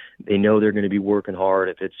 they know they're going to be working hard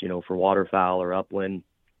if it's, for waterfowl or upland.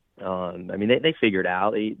 I mean, they figured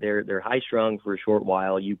out they're high strung for a short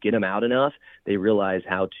while. You get them out enough, they realize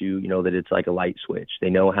how to, that it's like a light switch.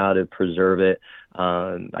 They know how to preserve it.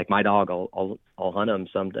 Like my dog, I'll hunt him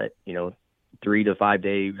some, 3 to 5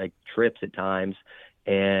 day like trips at times.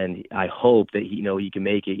 And I hope that he can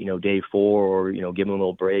make it, day 4 or, give him a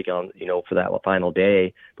little break on, for that final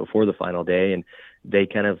day, before the final day. And they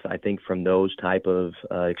kind of, I think from those type of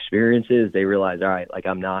experiences, they realize, all right, like,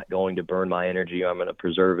 I'm not going to burn my energy. I'm going to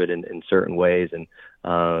preserve it in certain ways. And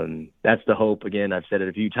that's the hope. Again, I've said it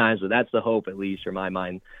a few times, but that's the hope, at least, or my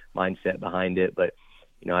mindset behind it. But,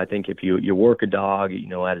 I think if you work a dog,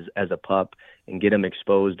 as a pup and get them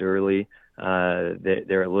exposed early,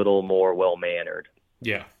 they're a little more well-mannered.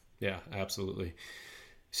 Yeah, absolutely.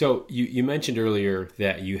 So you mentioned earlier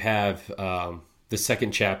that you have the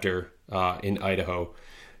second chapter in Idaho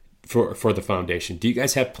for the foundation. Do you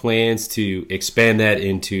guys have plans to expand that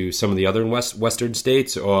into some of the other western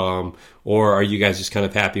states, or are you guys just kind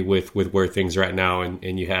of happy with where things are at now,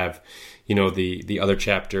 and you have the other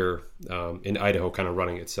chapter in Idaho kind of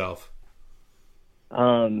running itself?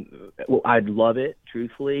 Well, I'd love it,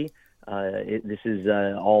 truthfully. This is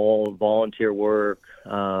all volunteer work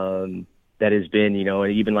that has been,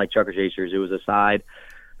 even like Chukar Chasers, it was a side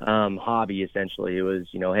hobby, essentially. It was,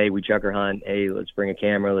 hey, we chukar hunt. Hey, let's bring a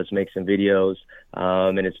camera. Let's make some videos.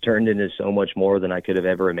 And it's turned into so much more than I could have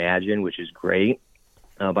ever imagined, which is great.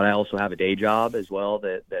 But I also have a day job as well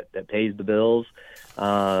that pays the bills.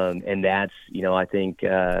 And that's, I think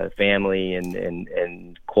family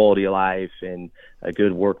and quality of life and a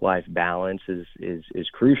good work-life balance is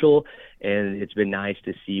crucial. And it's been nice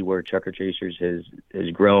to see where Chukar Chasers has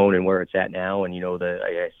grown and where it's at now. And, like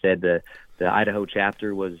I said, the Idaho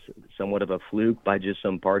chapter was somewhat of a fluke by just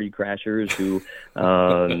some party crashers who,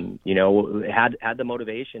 had the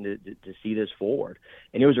motivation to see this forward.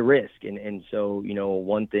 And it was a risk. And so,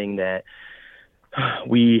 one thing that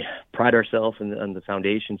we pride ourselves on the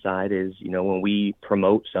foundation side is, when we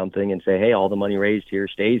promote something and say, hey, all the money raised here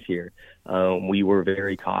stays here, we were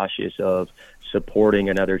very cautious of supporting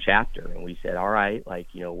another chapter. And we said, all right,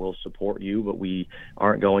 we'll support you, but we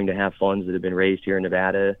aren't going to have funds that have been raised here in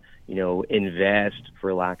Nevada, invest,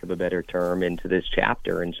 for lack of a better term, into this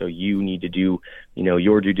chapter. And so you need to do,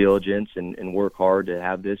 your due diligence and work hard to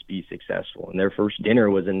have this be successful. And their first dinner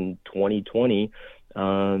was in 2020.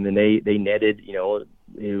 And they netted,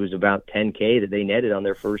 it was about $10K that they netted on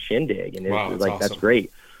their first shindig. And it was like, awesome. That's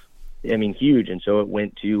great. I mean, huge. And so it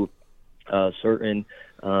went to certain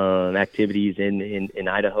activities in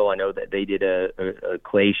Idaho. I know that they did a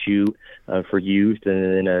clay shoot for youth,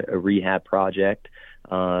 and then a rehab project.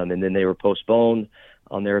 And then they were postponed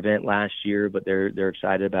on their event last year, but they're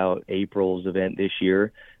excited about April's event this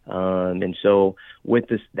year. And so with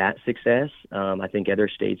that success, I think other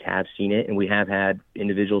states have seen it, and we have had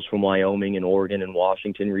individuals from Wyoming and Oregon and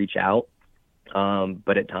Washington reach out.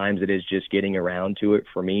 But at times it is just getting around to it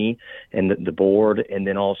for me and the board, and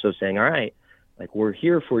then also saying, all right, like, we're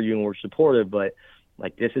here for you and we're supportive, but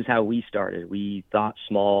like, this is how we started. We thought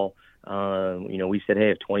small. We said, hey,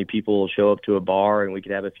 if 20 people show up to a bar and we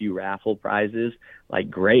could have a few raffle prizes, like,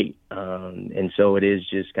 great. And so it is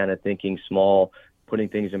just kind of thinking small, putting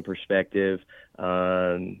things in perspective,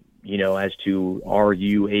 as to, are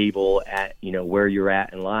you able at, where you're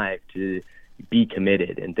at in life to be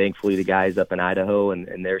committed? And thankfully the guys up in Idaho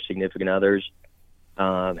and their significant others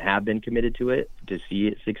have been committed to it, to see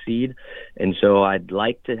it succeed. And so I'd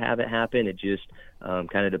like to have it happen. It just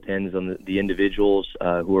kind of depends on the individuals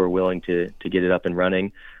who are willing to get it up and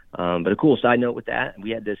running. But a cool side note with that,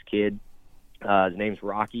 we had this kid His name's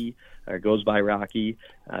Rocky, or goes by Rocky.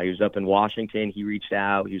 He was up in Washington. He reached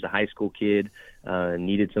out. He was a high school kid,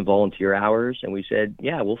 needed some volunteer hours, and we said,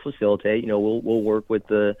 yeah, we'll facilitate. We'll work with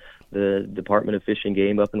the Department of Fish and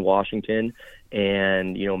Game up in Washington,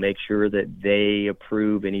 and make sure that they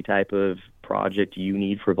approve any type of project you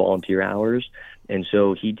need for volunteer hours. And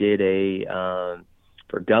so he did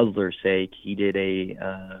for Guzzler's sake, he did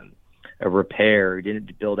a repair. He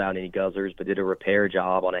didn't build out any guzzlers, but did a repair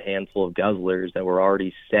job on a handful of guzzlers that were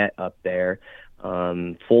already set up there.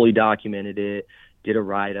 Fully documented it, did a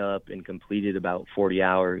write-up, and completed about 40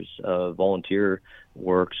 hours of volunteer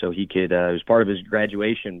work so he could, it was part of his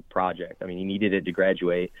graduation project. I mean, he needed it to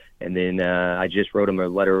graduate. And then I just wrote him a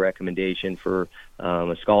letter of recommendation for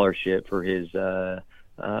a scholarship for his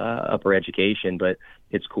upper education. But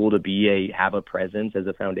it's cool to have a presence as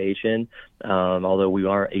a foundation. Although we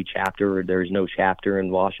are a chapter, there's no chapter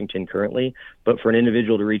in Washington currently, but for an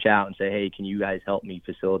individual to reach out and say, hey, can you guys help me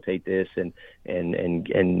facilitate this and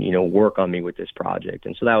work on me with this project?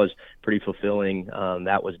 And so that was pretty fulfilling.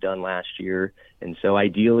 That was done last year. And so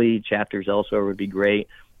ideally chapters elsewhere would be great,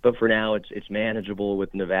 but for now it's manageable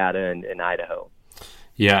with Nevada and Idaho.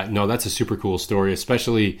 Yeah, no, that's a super cool story,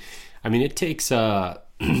 especially, I mean, it takes a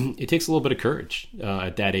little bit of courage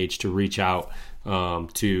at that age to reach out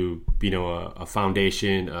to a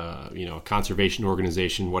foundation, a conservation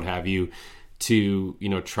organization, what have you, to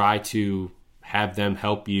try to have them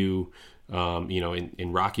help you.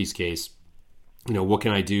 In Rocky's case, what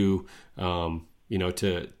can I do,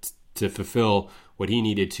 to fulfill what he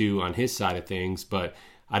needed to on his side of things. But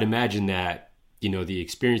I'd imagine that the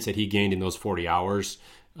experience that he gained in those 40 hours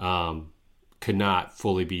could not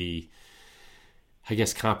fully be, I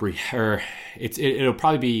guess, it'll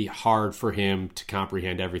probably be hard for him to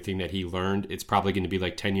comprehend everything that he learned. It's probably going to be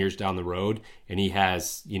like 10 years down the road, and he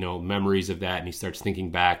has, memories of that, and he starts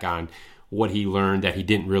thinking back on what he learned that he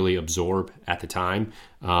didn't really absorb at the time.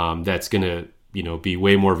 That's going to, be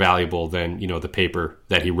way more valuable than, the paper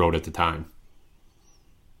that he wrote at the time.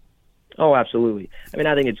 Oh, absolutely. I mean,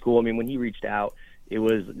 I think it's cool. I mean, when he reached out, it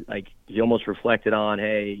was like he almost reflected on,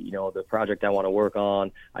 hey, the project I want to work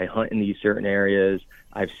on, I hunt in these certain areas.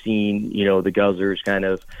 I've seen, the guzzlers kind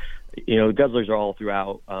of, guzzlers are all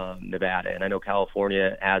throughout Nevada, and I know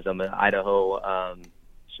California has them. Idaho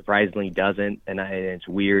surprisingly doesn't, and it's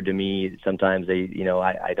weird to me. Sometimes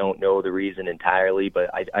I don't know the reason entirely,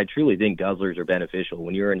 but I truly think guzzlers are beneficial.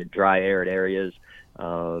 When you're in dry, arid areas,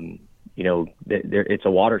 it's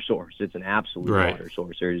a water source. It's an absolute water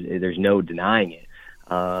source. There's no denying it.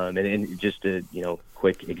 And just a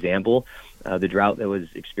quick example, the drought that was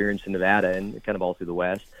experienced in Nevada and kind of all through the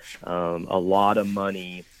West, a lot of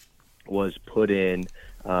money was put in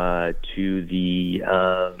to the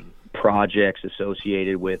projects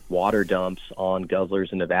associated with water dumps on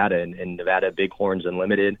guzzlers in Nevada, and Nevada Bighorns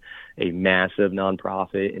Unlimited, a massive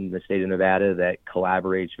nonprofit in the state of Nevada that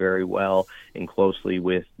collaborates very well and closely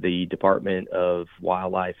with the Department of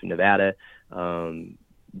Wildlife in It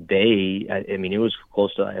was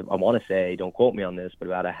close to, I want to say, don't quote me on this, but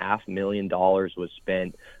about $500,000 was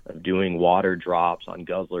spent of doing water drops on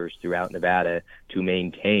guzzlers throughout Nevada to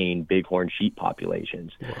maintain bighorn sheep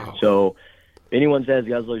populations. Wow. So if anyone says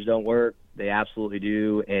guzzlers don't work, they absolutely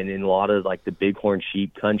do. And in a lot of like the bighorn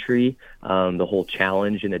sheep country, the whole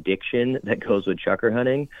challenge and addiction that goes with chukar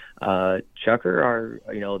hunting, chukar are,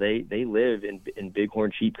 they live in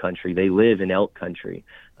bighorn sheep country. They live in elk country.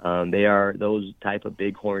 They are, those type of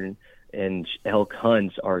bighorn and elk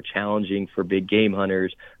hunts are challenging for big game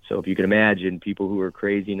hunters. So if you can imagine people who are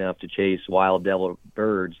crazy enough to chase wild devil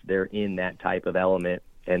birds, they're in that type of element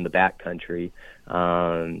in the backcountry.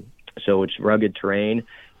 So it's rugged terrain,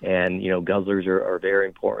 and, guzzlers are very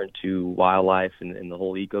important to wildlife and the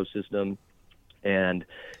whole ecosystem. And,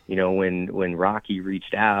 when Rocky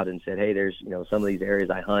reached out and said, hey, there's, some of these areas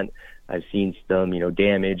I hunt, I've seen some,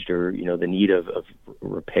 damaged or, the need of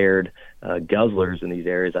repaired guzzlers in these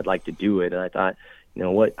areas, I'd like to do it. And I thought,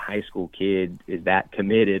 what high school kid is that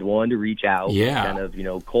committed, one, to reach out, kind of,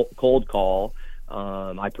 cold call.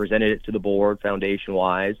 I presented it to the board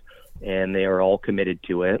foundation-wise, and they are all committed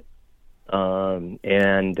to it.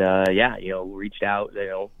 Reached out,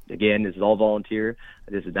 again, this is all volunteer.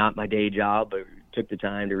 This is not my day job, but took the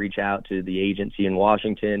time to reach out to the agency in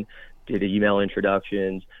Washington, did email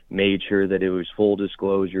introductions, made sure that it was full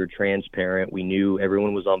disclosure, transparent. We knew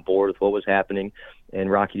everyone was on board with what was happening, and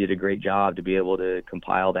Rocky did a great job to be able to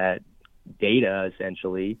compile that data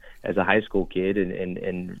essentially as a high school kid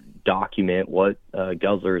and document what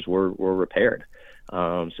guzzlers were repaired.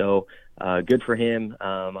 So good for him.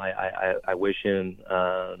 I wish him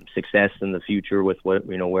success in the future with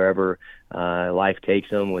wherever life takes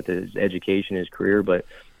him with his education, his career. But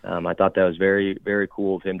I thought that was very, very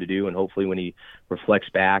cool of him to do. And hopefully when he reflects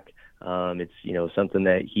back, it's, something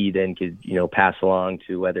that he then could, pass along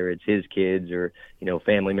to whether it's his kids or,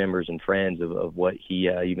 family members and friends of what he,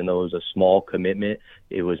 even though it was a small commitment,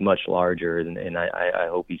 it was much larger. And I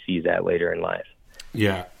hope he sees that later in life.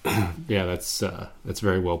 Yeah. Yeah, that's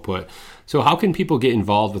very well put. So how can people get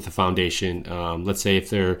involved with the foundation? Let's say if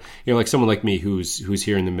they're, like someone like me who's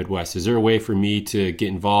here in the Midwest, is there a way for me to get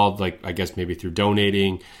involved? Like, I guess maybe through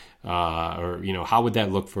donating, or, how would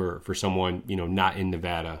that look for someone, not in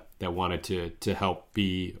Nevada that wanted to help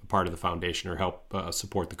be a part of the foundation or help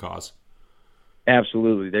support the cause?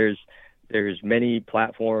 Absolutely. There's many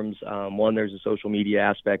platforms. One, there's a social media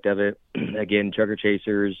aspect of it. Again, Trucker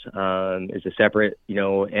Chasers is a separate,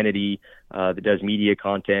 entity that does media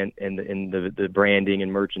content and the branding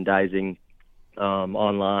and merchandising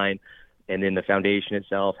online. And then the foundation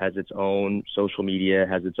itself has its own social media,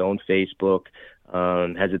 has its own Facebook,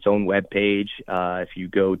 has its own webpage. If you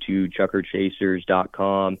go to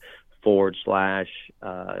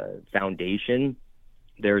truckerchasers.com/foundation,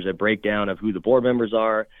 there's a breakdown of who the board members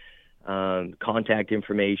are, contact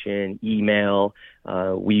information, email.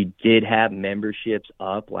 We did have memberships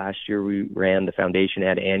up. Last year we ran, the foundation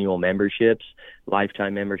had annual memberships,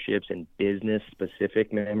 lifetime memberships, and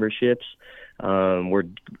business-specific memberships. We're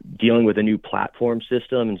dealing with a new platform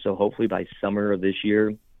system, and so hopefully by summer of this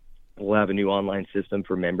year, we'll have a new online system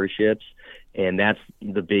for memberships. And that's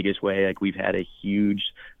the biggest way. Like, we've had a huge,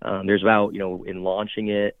 there's about, in launching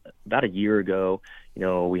it about a year ago,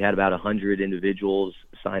 we had about 100 individuals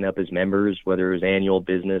sign up as members, whether it was annual,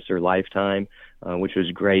 business, or lifetime, which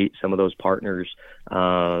was great. Some of those partners, we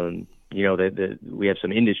have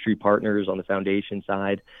some industry partners on the foundation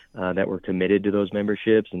side that were committed to those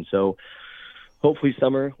memberships. And so hopefully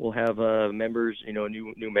summer we'll have members, a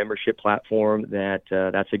new membership platform that's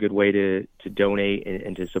a good way to donate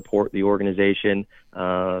and to support the organization.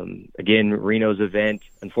 Again, Reno's event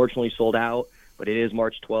unfortunately sold out, but it is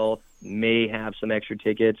March 12th. May have some extra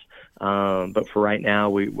tickets, but for right now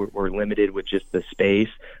we're limited with just the space.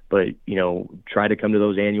 But try to come to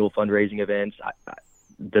those annual fundraising events.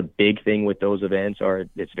 The big thing with those events are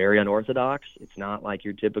it's very unorthodox. It's not like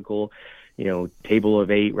your typical table of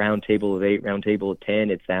 8, round table of 8, round table of 10.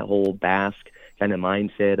 It's that whole Basque kind of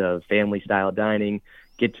mindset of family style dining,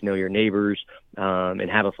 get to know your neighbors, and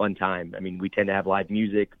have a fun time. I mean, we tend to have live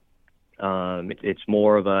music. It's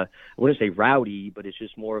more of a, I wouldn't say rowdy, but it's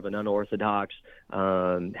just more of an unorthodox,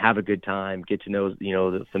 have a good time, get to know,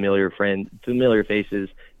 the familiar faces,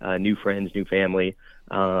 new friends, new family.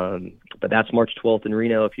 But that's March 12th in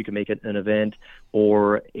Reno, if you can make it an event,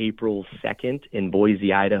 or April 2nd in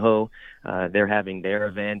Boise, Idaho. They're having their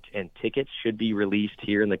event, and tickets should be released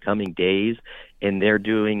here in the coming days. And they're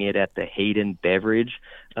doing it at the Hayden Beverage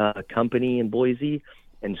Company in Boise.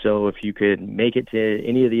 And so if you could make it to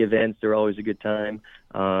any of the events, they're always a good time.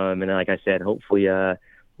 And like I said, hopefully,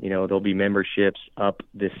 there'll be memberships up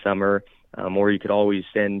this summer, or you could always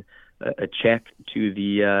send a check to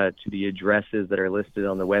the addresses that are listed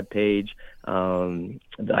on the webpage.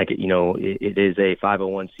 It is a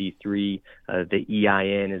 501c3. The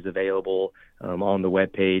EIN is available on the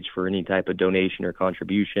webpage for any type of donation or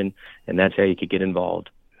contribution, and that's how you could get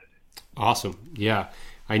involved. Awesome. Yeah.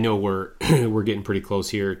 I know we're getting pretty close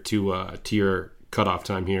here to your cutoff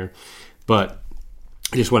time here, but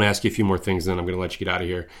I just want to ask you a few more things, then I'm going to let you get out of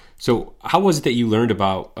here. So how was it that you learned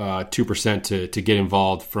about 2% to get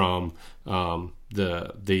involved from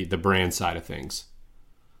the brand side of things?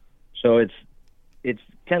 So it's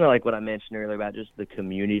kind of like what I mentioned earlier about just the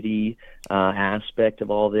community aspect of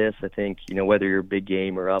all this. I think, whether you're big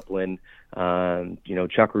game or upland,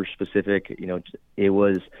 Chucker specific, it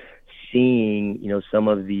was seeing, some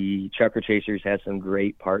of the Trucker Chasers had some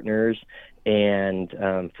great partners, and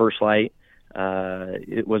First Light,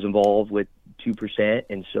 it was involved with 2%.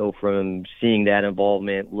 And so from seeing that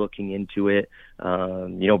involvement, looking into it,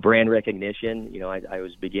 brand recognition, I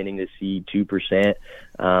was beginning to see 2%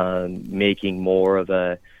 making more of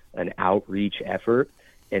an outreach effort.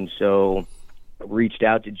 And so reached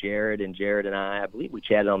out to Jared, and Jared and I believe we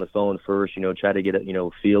chatted on the phone first, try to get,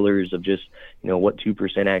 feelers of just, what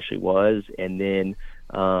 2% actually was. And then,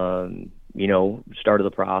 started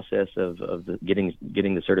the process of getting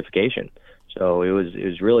the certification. So it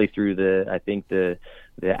was really through the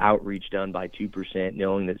outreach done by 2%,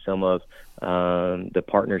 knowing that some of the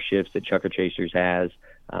partnerships that Trucker Chasers has,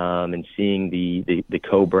 and seeing the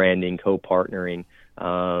co-branding, co-partnering,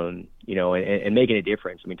 and making a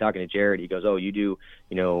difference. I mean, talking to Jared, he goes, "Oh, you do,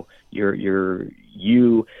 you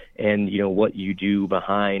and what you do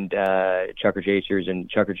behind Chucker Chasers, and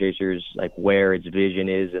Chucker Chasers, like where its vision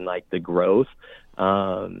is and like the growth.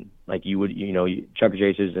 Like you would, Chucker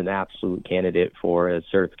Chasers is an absolute candidate for a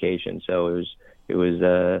certification. So it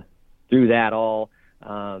was through that all."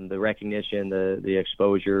 The recognition, the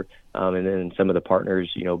exposure, and then some of the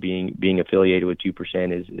partners, being affiliated with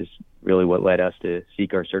 2% is really what led us to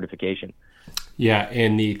seek our certification. Yeah,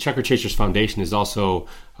 and the Chucker Chasers Foundation is also,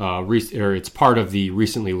 it's part of the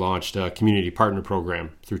recently launched community partner program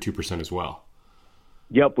through 2% as well.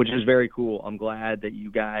 Yep, which is very cool. I'm glad that you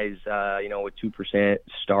guys, with 2%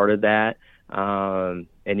 started that. And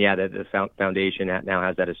yeah, that the foundation now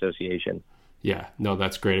has that association. Yeah, no,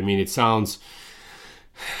 that's great. I mean, it sounds...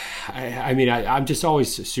 I'm just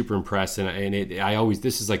always super impressed,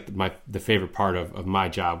 this is like the favorite part of my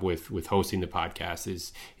job with hosting the podcast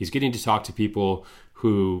is getting to talk to people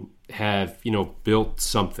who have built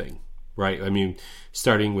something, right? I mean,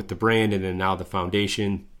 starting with the brand and then now the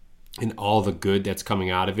foundation and all the good that's coming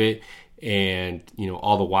out of it, and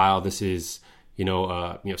all the while this is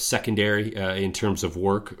secondary in terms of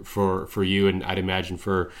work for you, and I'd imagine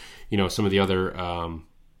for some of the other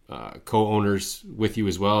co-owners with you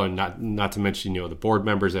as well, and not to mention the board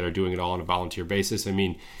members that are doing it all on a volunteer basis. I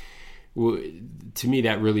mean, to me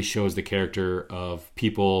that really shows the character of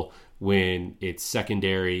people when it's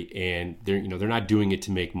secondary and they're not doing it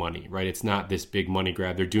to make money, right? It's not this big money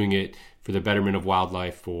grab. They're doing it for the betterment of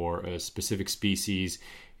wildlife, for a specific species,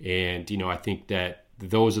 and I think that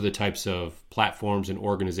those are the types of platforms and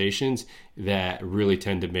organizations that really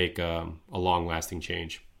tend to make a long-lasting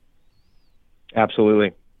change.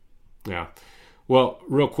 Absolutely. Yeah. Well,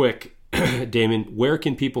 real quick, Damon, where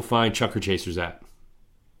can people find Chucker Chasers at?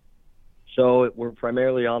 So we're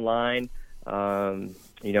primarily online,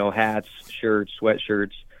 hats, shirts,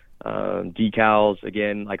 sweatshirts, decals.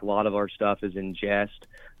 Again, like a lot of our stuff is in jest.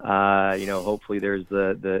 Hopefully there's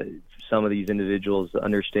some of these individuals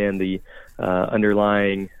understand the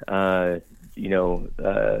underlying,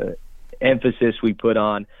 emphasis we put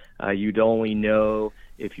on. You'd only know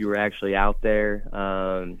if you were actually out there.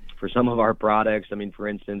 For some of our products, I mean, for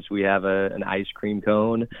instance, we have an ice cream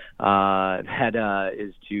cone that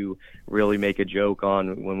is to really make a joke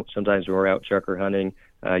on when sometimes we're out chucker hunting,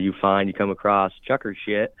 you come across chucker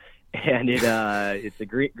shit, and it's a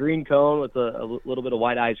green cone with a little bit of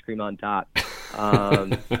white ice cream on top.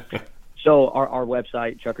 So our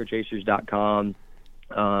website, chuckerchasers.com.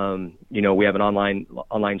 We have an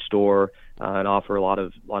online store and offer a lot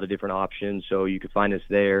of different options. So you can find us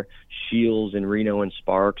there. Shields and Reno and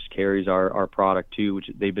Sparks carries our product too, which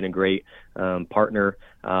they've been a great partner,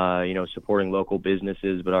 supporting local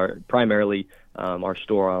businesses. But primarily our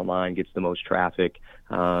store online gets the most traffic.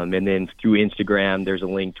 And then through Instagram, there's a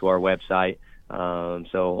link to our website.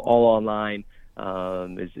 So all online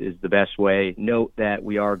is the best way. Note that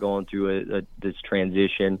we are going through this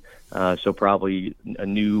transition, so probably a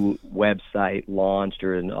new website launched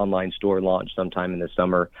or an online store launched sometime in the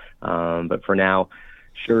summer. But for now,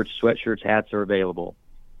 shirts, sweatshirts, hats are available.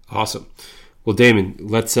 Awesome. Well, Damon,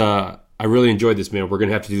 let's. I really enjoyed this, man. We're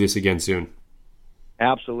gonna have to do this again soon.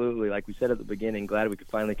 Absolutely. Like we said at the beginning, glad we could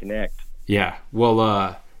finally connect. Yeah.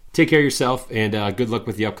 Well, take care of yourself, and good luck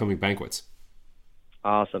with the upcoming banquets.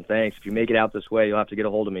 Awesome. Thanks. If you make it out this way, you'll have to get a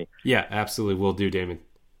hold of me. Yeah, absolutely. Will do, Damon.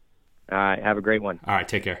 All right. Have a great one. All right.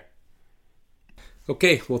 Take care.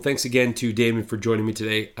 Okay. Well, thanks again to Damon for joining me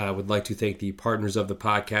today. I would like to thank the partners of the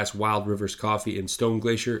podcast, Wild Rivers Coffee and Stone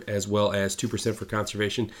Glacier, as well as 2% for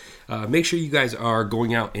Conservation. Make sure you guys are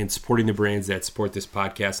going out and supporting the brands that support this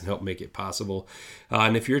podcast and help make it possible.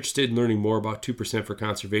 And if you're interested in learning more about 2% for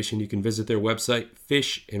Conservation, you can visit their website,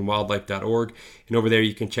 fishandwildlife.org. And over there,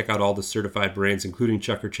 you can check out all the certified brands, including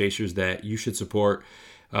Chucker Chasers, that you should support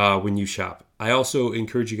when you shop. I also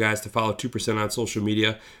encourage you guys to follow 2% on social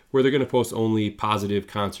media, where they're going to post only positive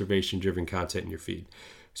conservation-driven content in your feed.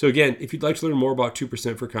 So again, if you'd like to learn more about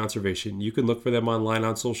 2% for Conservation, you can look for them online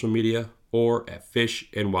on social media or at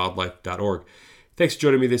fishandwildlife.org. Thanks for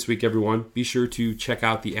joining me this week, everyone. Be sure to check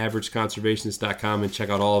out theaverageconservationist.com and check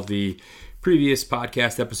out all of the previous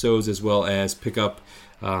podcast episodes, as well as pick up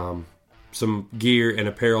some gear and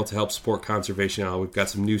apparel to help support conservation. We've got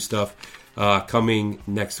some new stuff coming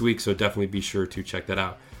next week, so definitely be sure to check that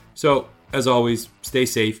out. So, as always, stay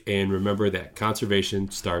safe and remember that conservation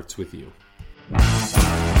starts with you.